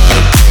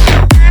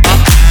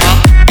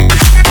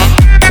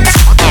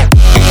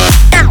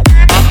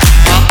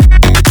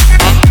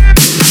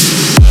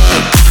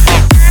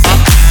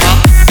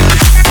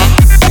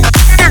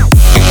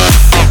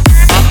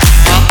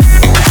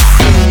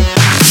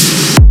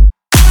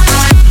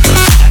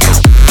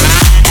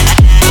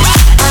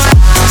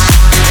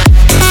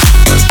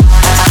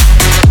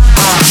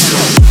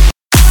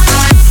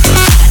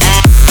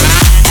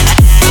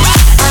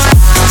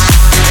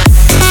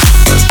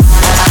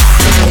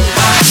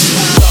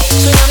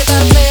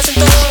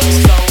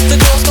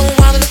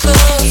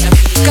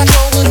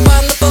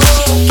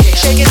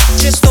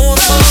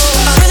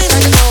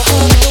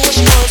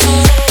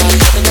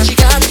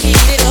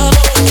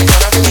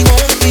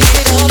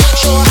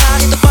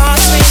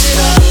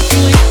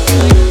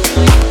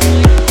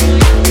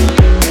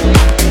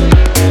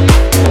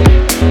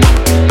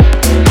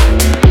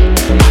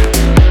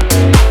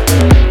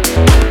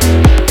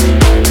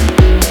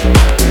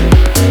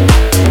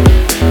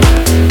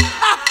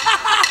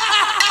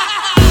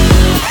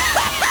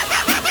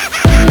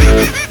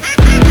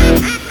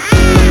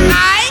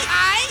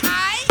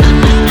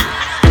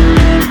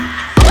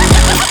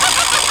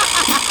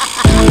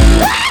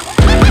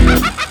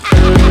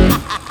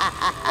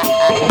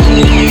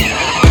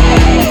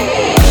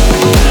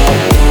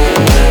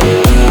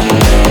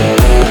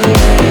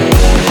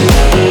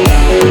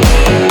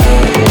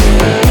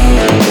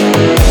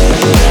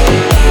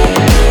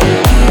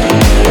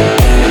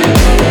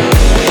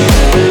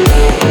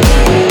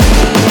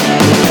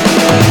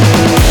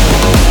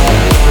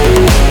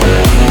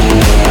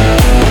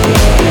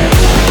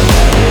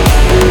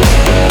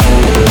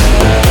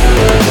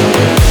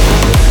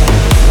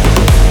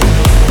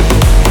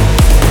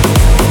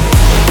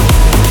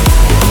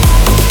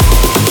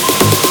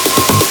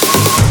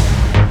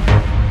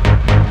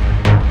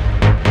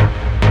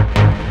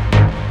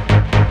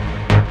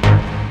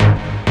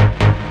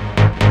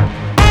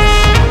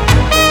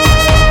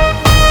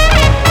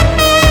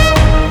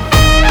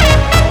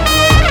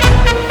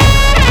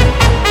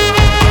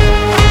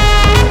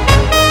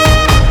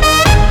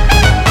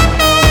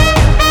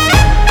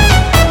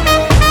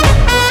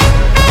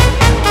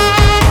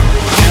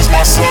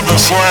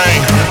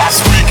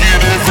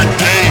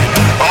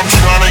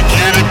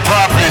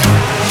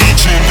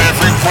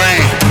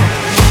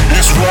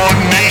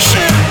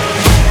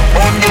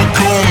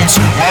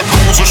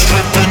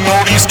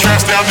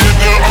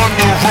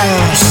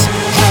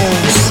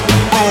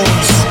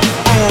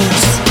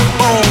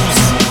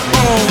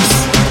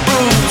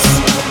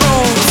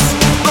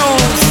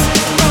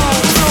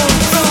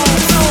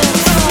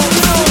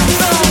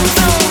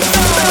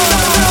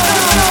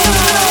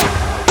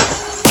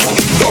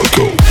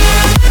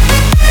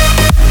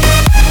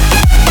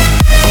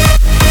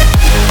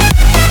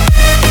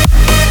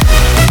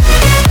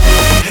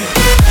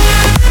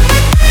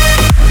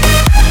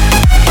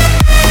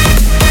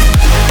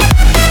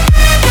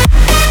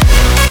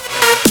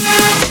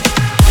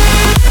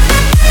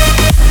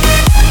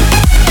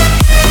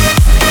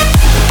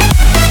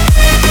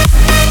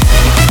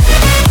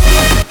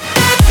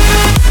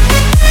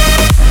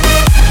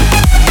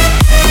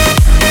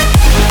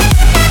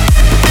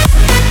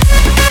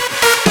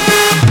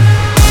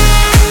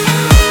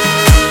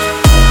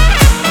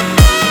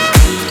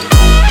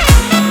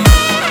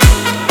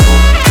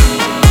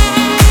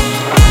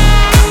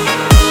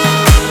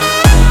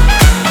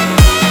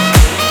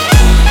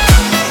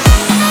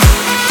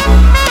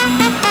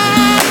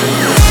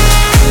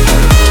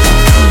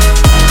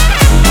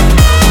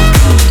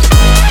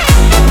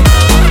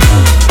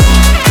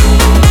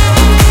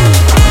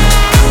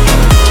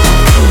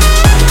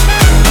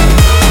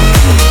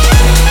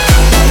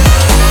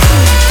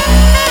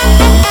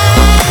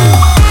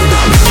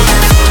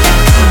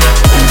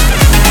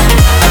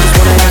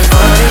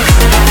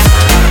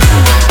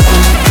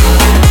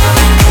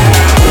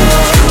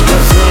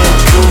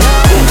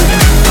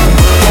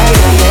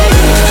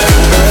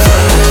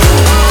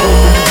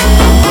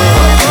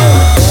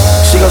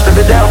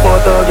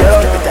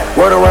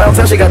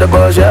 Tell she got the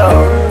buzz, yeah.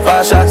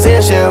 5 shots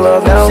in, she in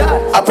love now.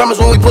 I promise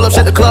when we pull up,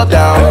 shut the club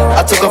down.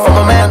 I took her from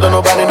a man, don't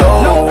nobody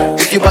know.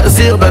 If you bout to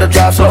seal, better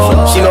drive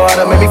slow. She know how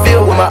to make me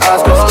feel with my eyes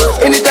closed.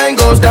 Anything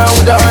goes down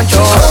with the honcho.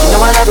 You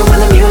know I love it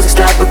when the music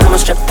stops, but come and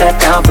strip that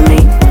down for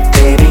me,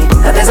 baby.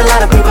 Now there's a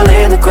lot of people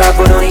in the crowd,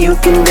 but only you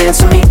can dance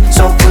for me.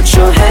 So put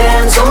your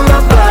hands on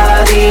my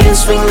body and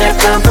swing that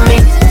crown for me,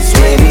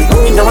 baby.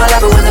 You know I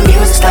love it when the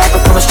music stops,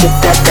 but come and strip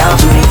that down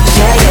for me.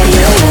 Yeah, yeah,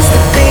 yeah. It's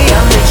the day I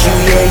met you,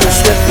 yeah. You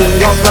swept me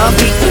off my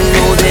feet. You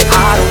know that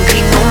I don't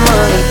need no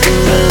money, and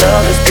your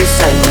love is the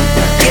same.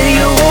 Yeah,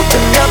 you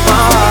opened up my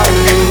heart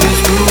and then you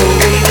threw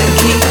away the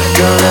key.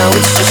 Girl, now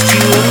it's just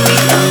you and me,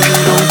 and you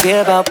don't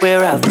care about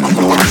where I've been. I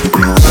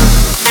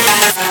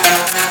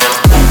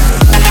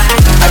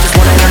just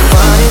wanna have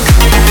fun.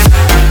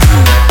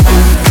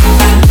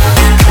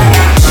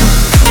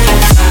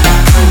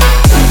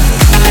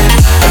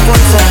 I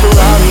wanna settle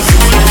all these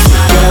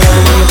issues.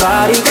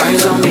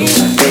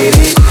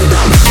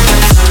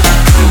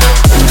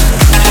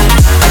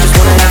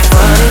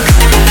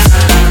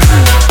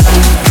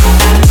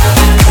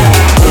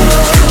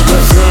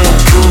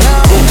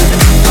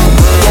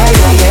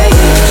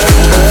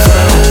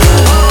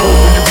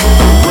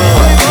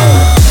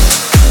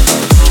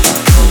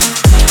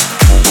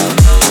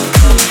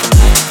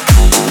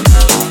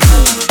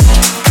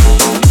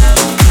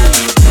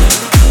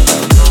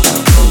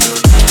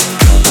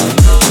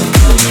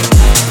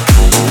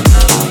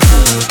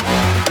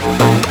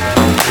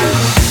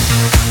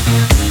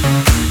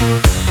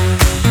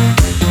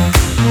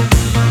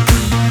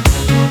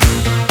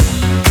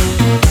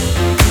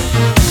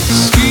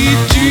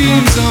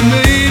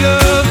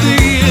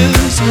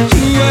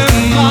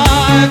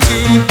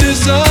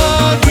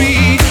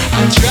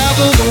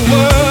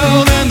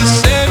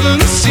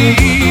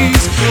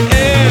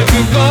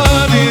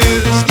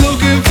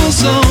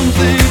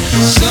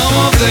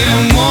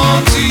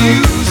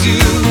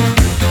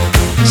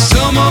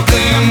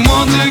 them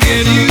want to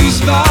get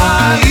used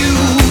by you.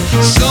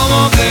 Some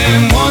of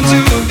them want to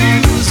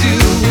abuse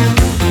you.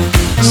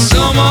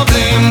 Some of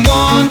them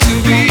want to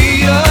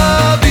be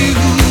abused.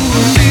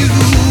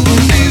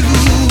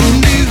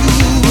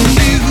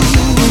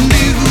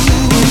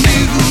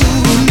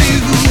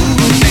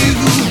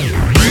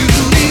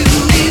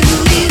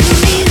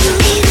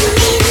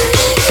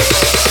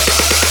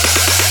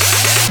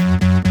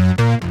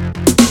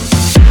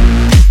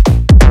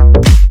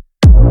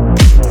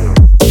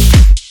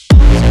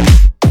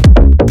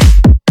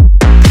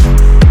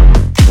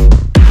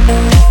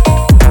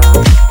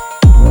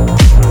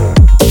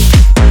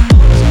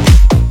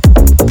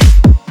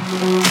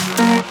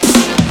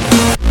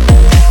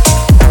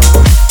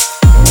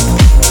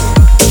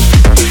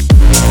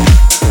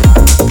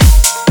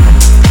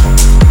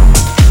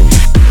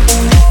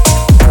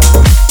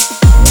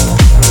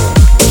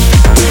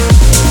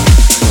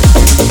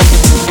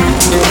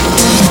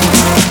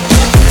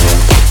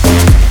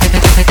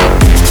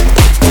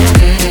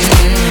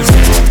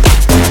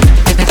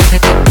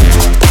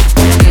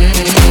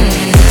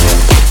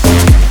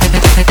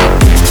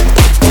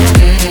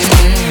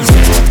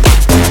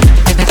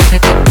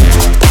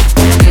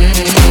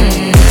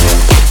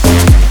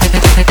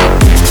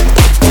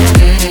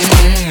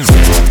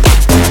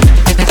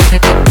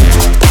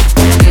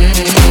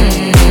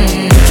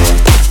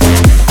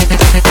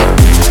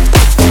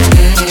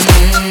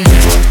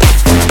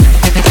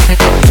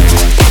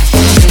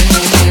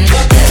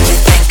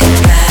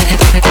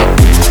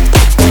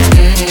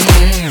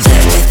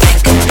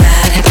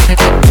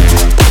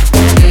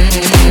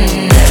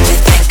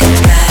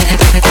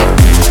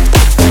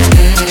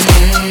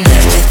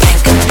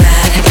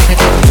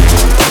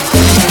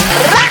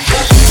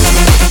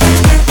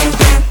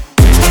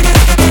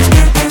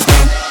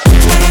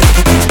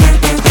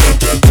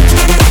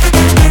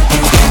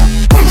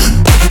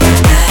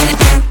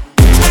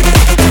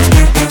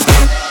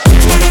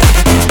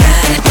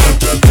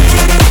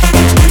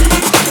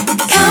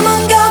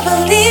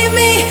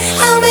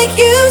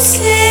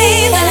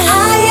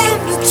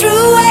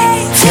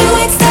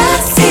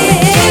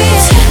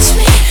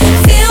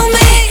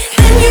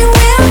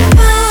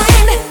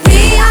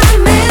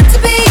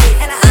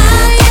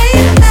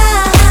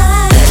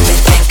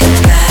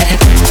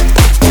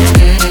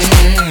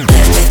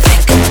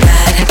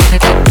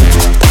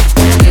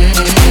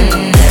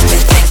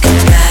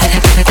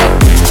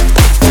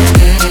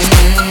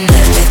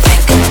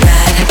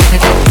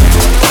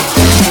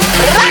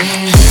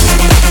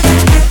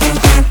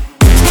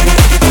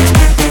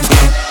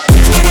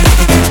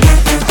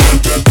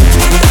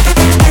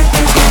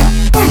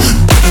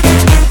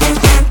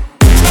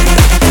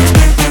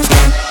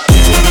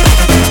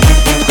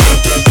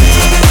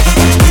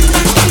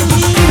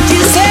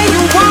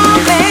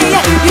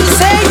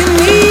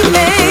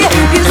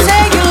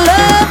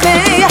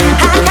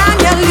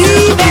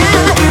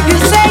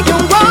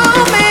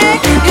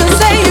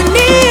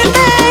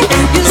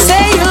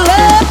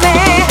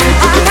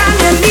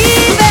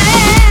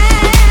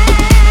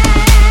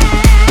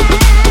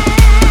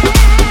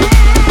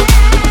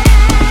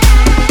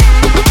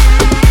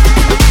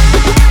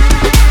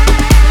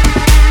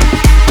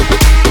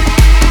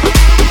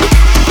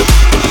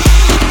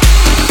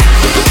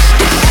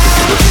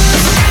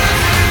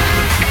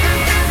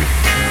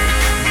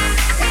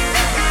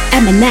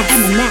 M&S.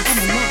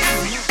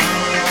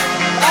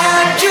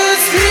 I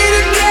just need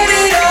to get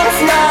it off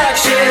my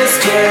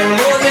chest. Yeah,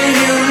 more than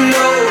you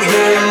know.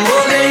 Yeah,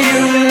 more than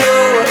you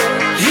know.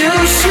 You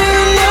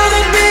should know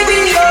that, baby,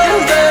 you're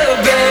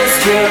the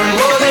best. Yeah,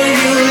 more than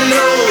you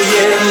know.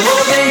 Yeah,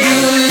 more than you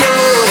know.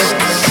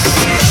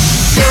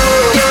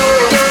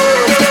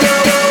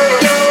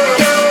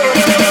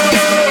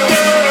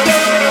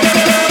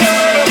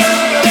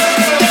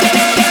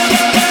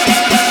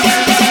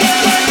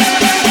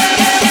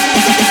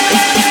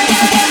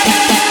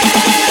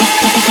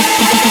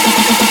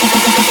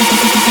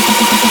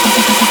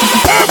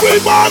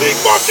 Everybody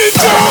fucking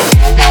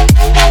jump!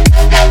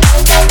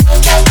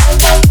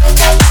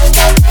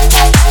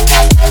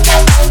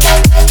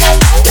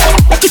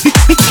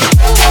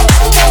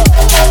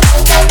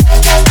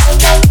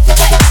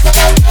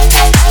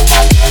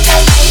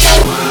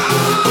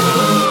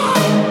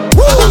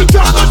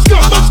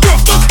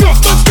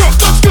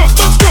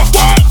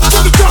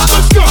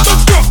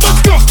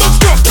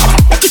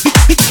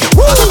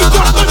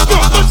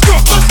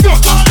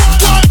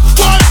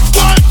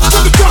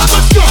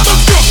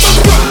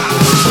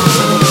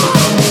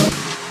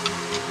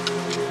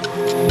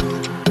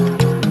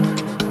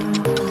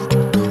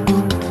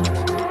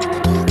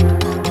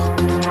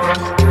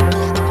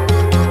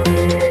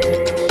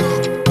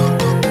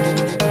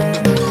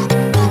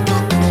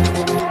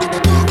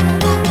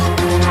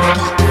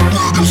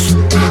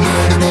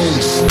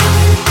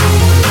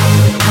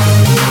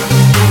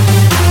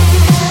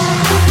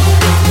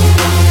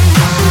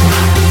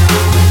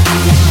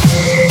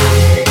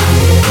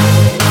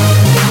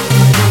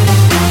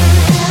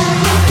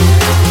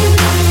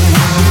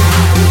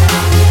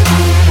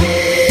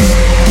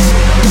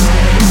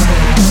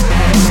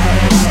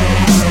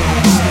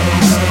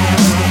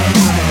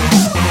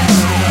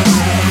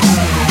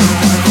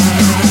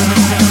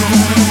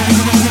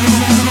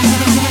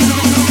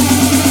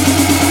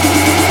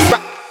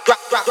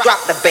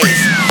 drop the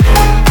bass.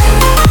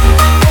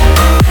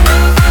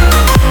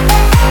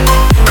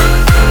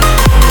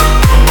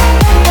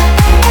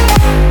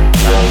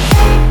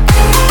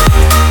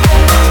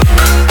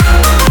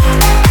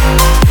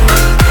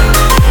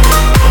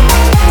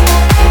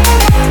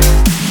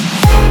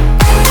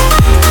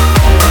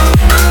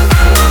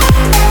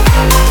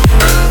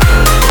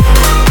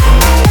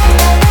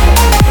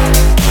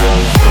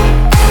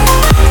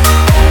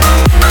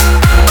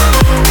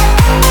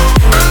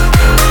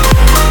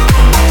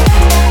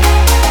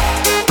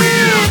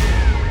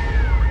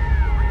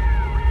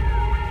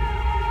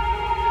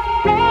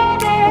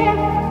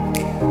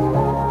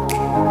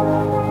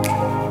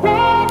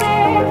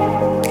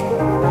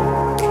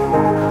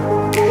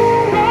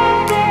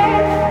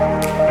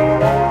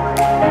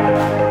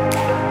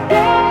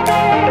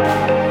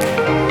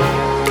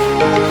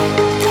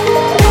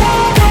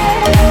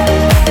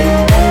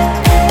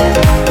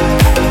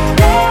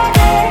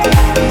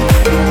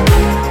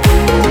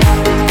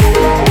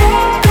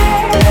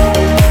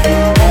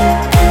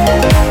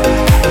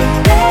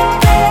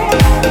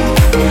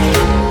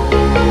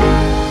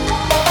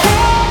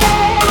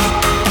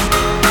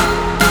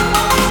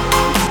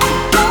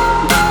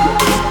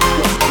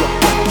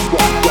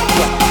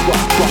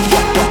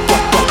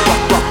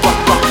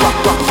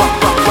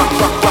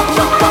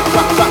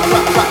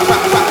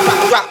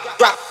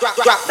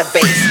 Drop the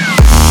bass.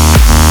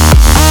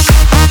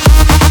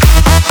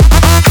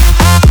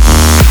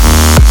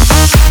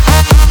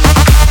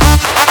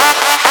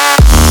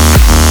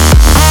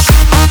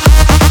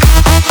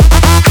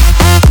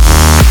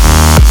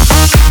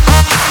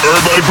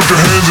 Everybody put your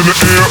hands in the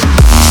air.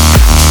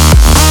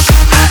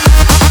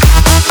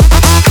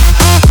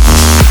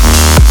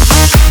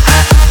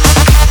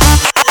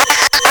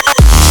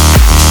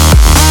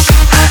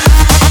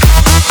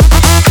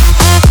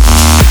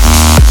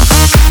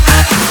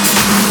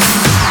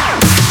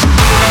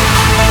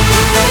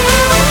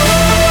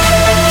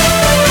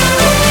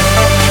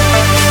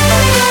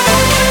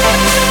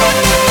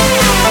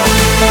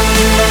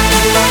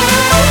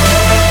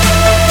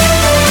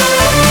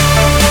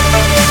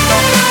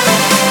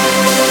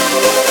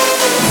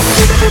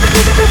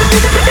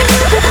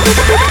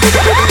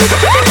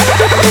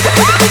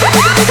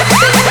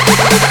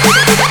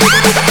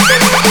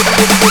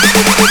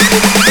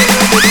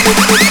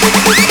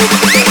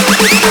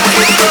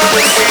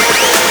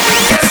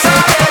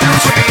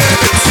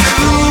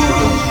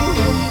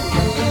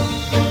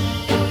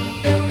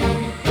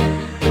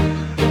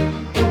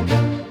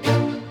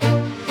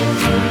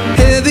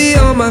 Heavy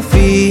on my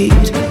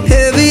feet,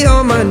 heavy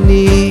on my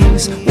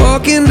knees,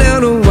 walking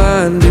down a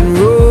winding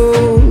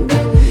road.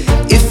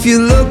 If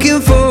you're looking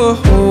for a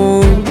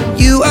home,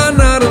 you are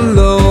not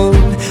alone.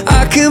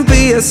 I can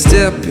be a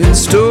stepping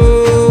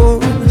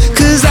stone,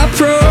 'cause I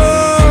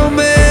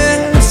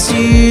promise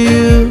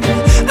you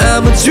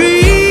I'm a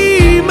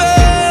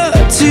dreamer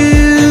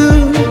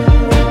too.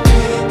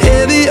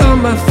 Heavy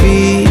on my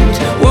feet,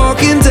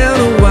 walking down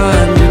a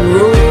winding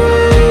road.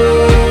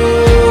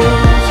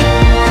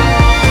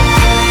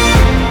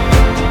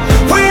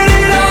 When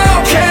it all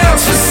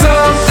counts for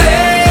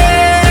something,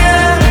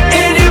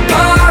 in your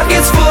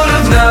pockets full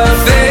of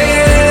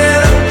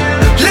nothing,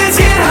 let's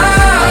get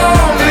high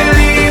on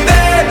believe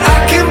that I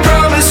can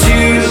promise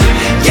you,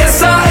 yes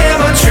I am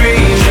a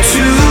dreamer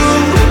too.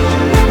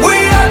 We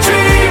are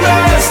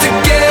dreamers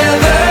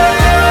together,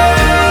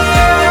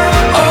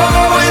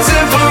 always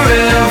and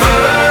forever.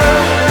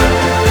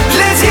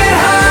 Let's get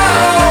high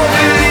on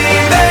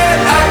believe that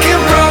I can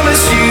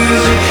promise you,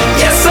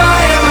 yes I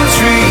am a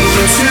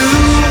dreamer too.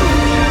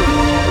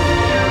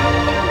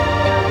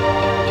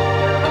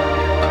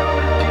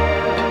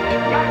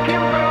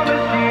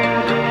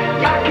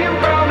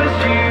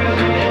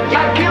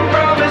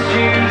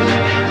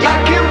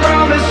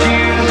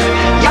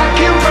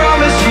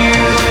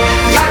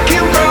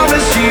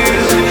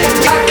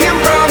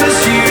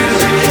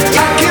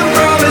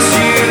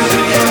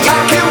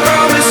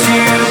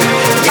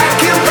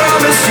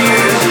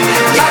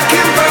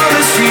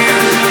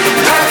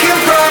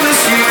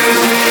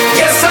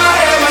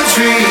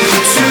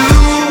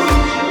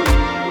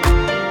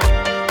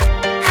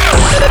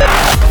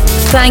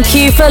 Thank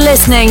you for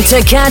listening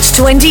to Catch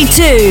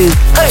 22,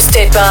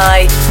 hosted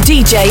by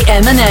DJ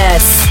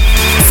M&S.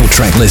 For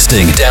track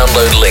listing,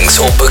 download links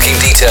or booking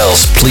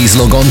details, please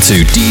log on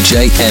to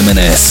djmns.com.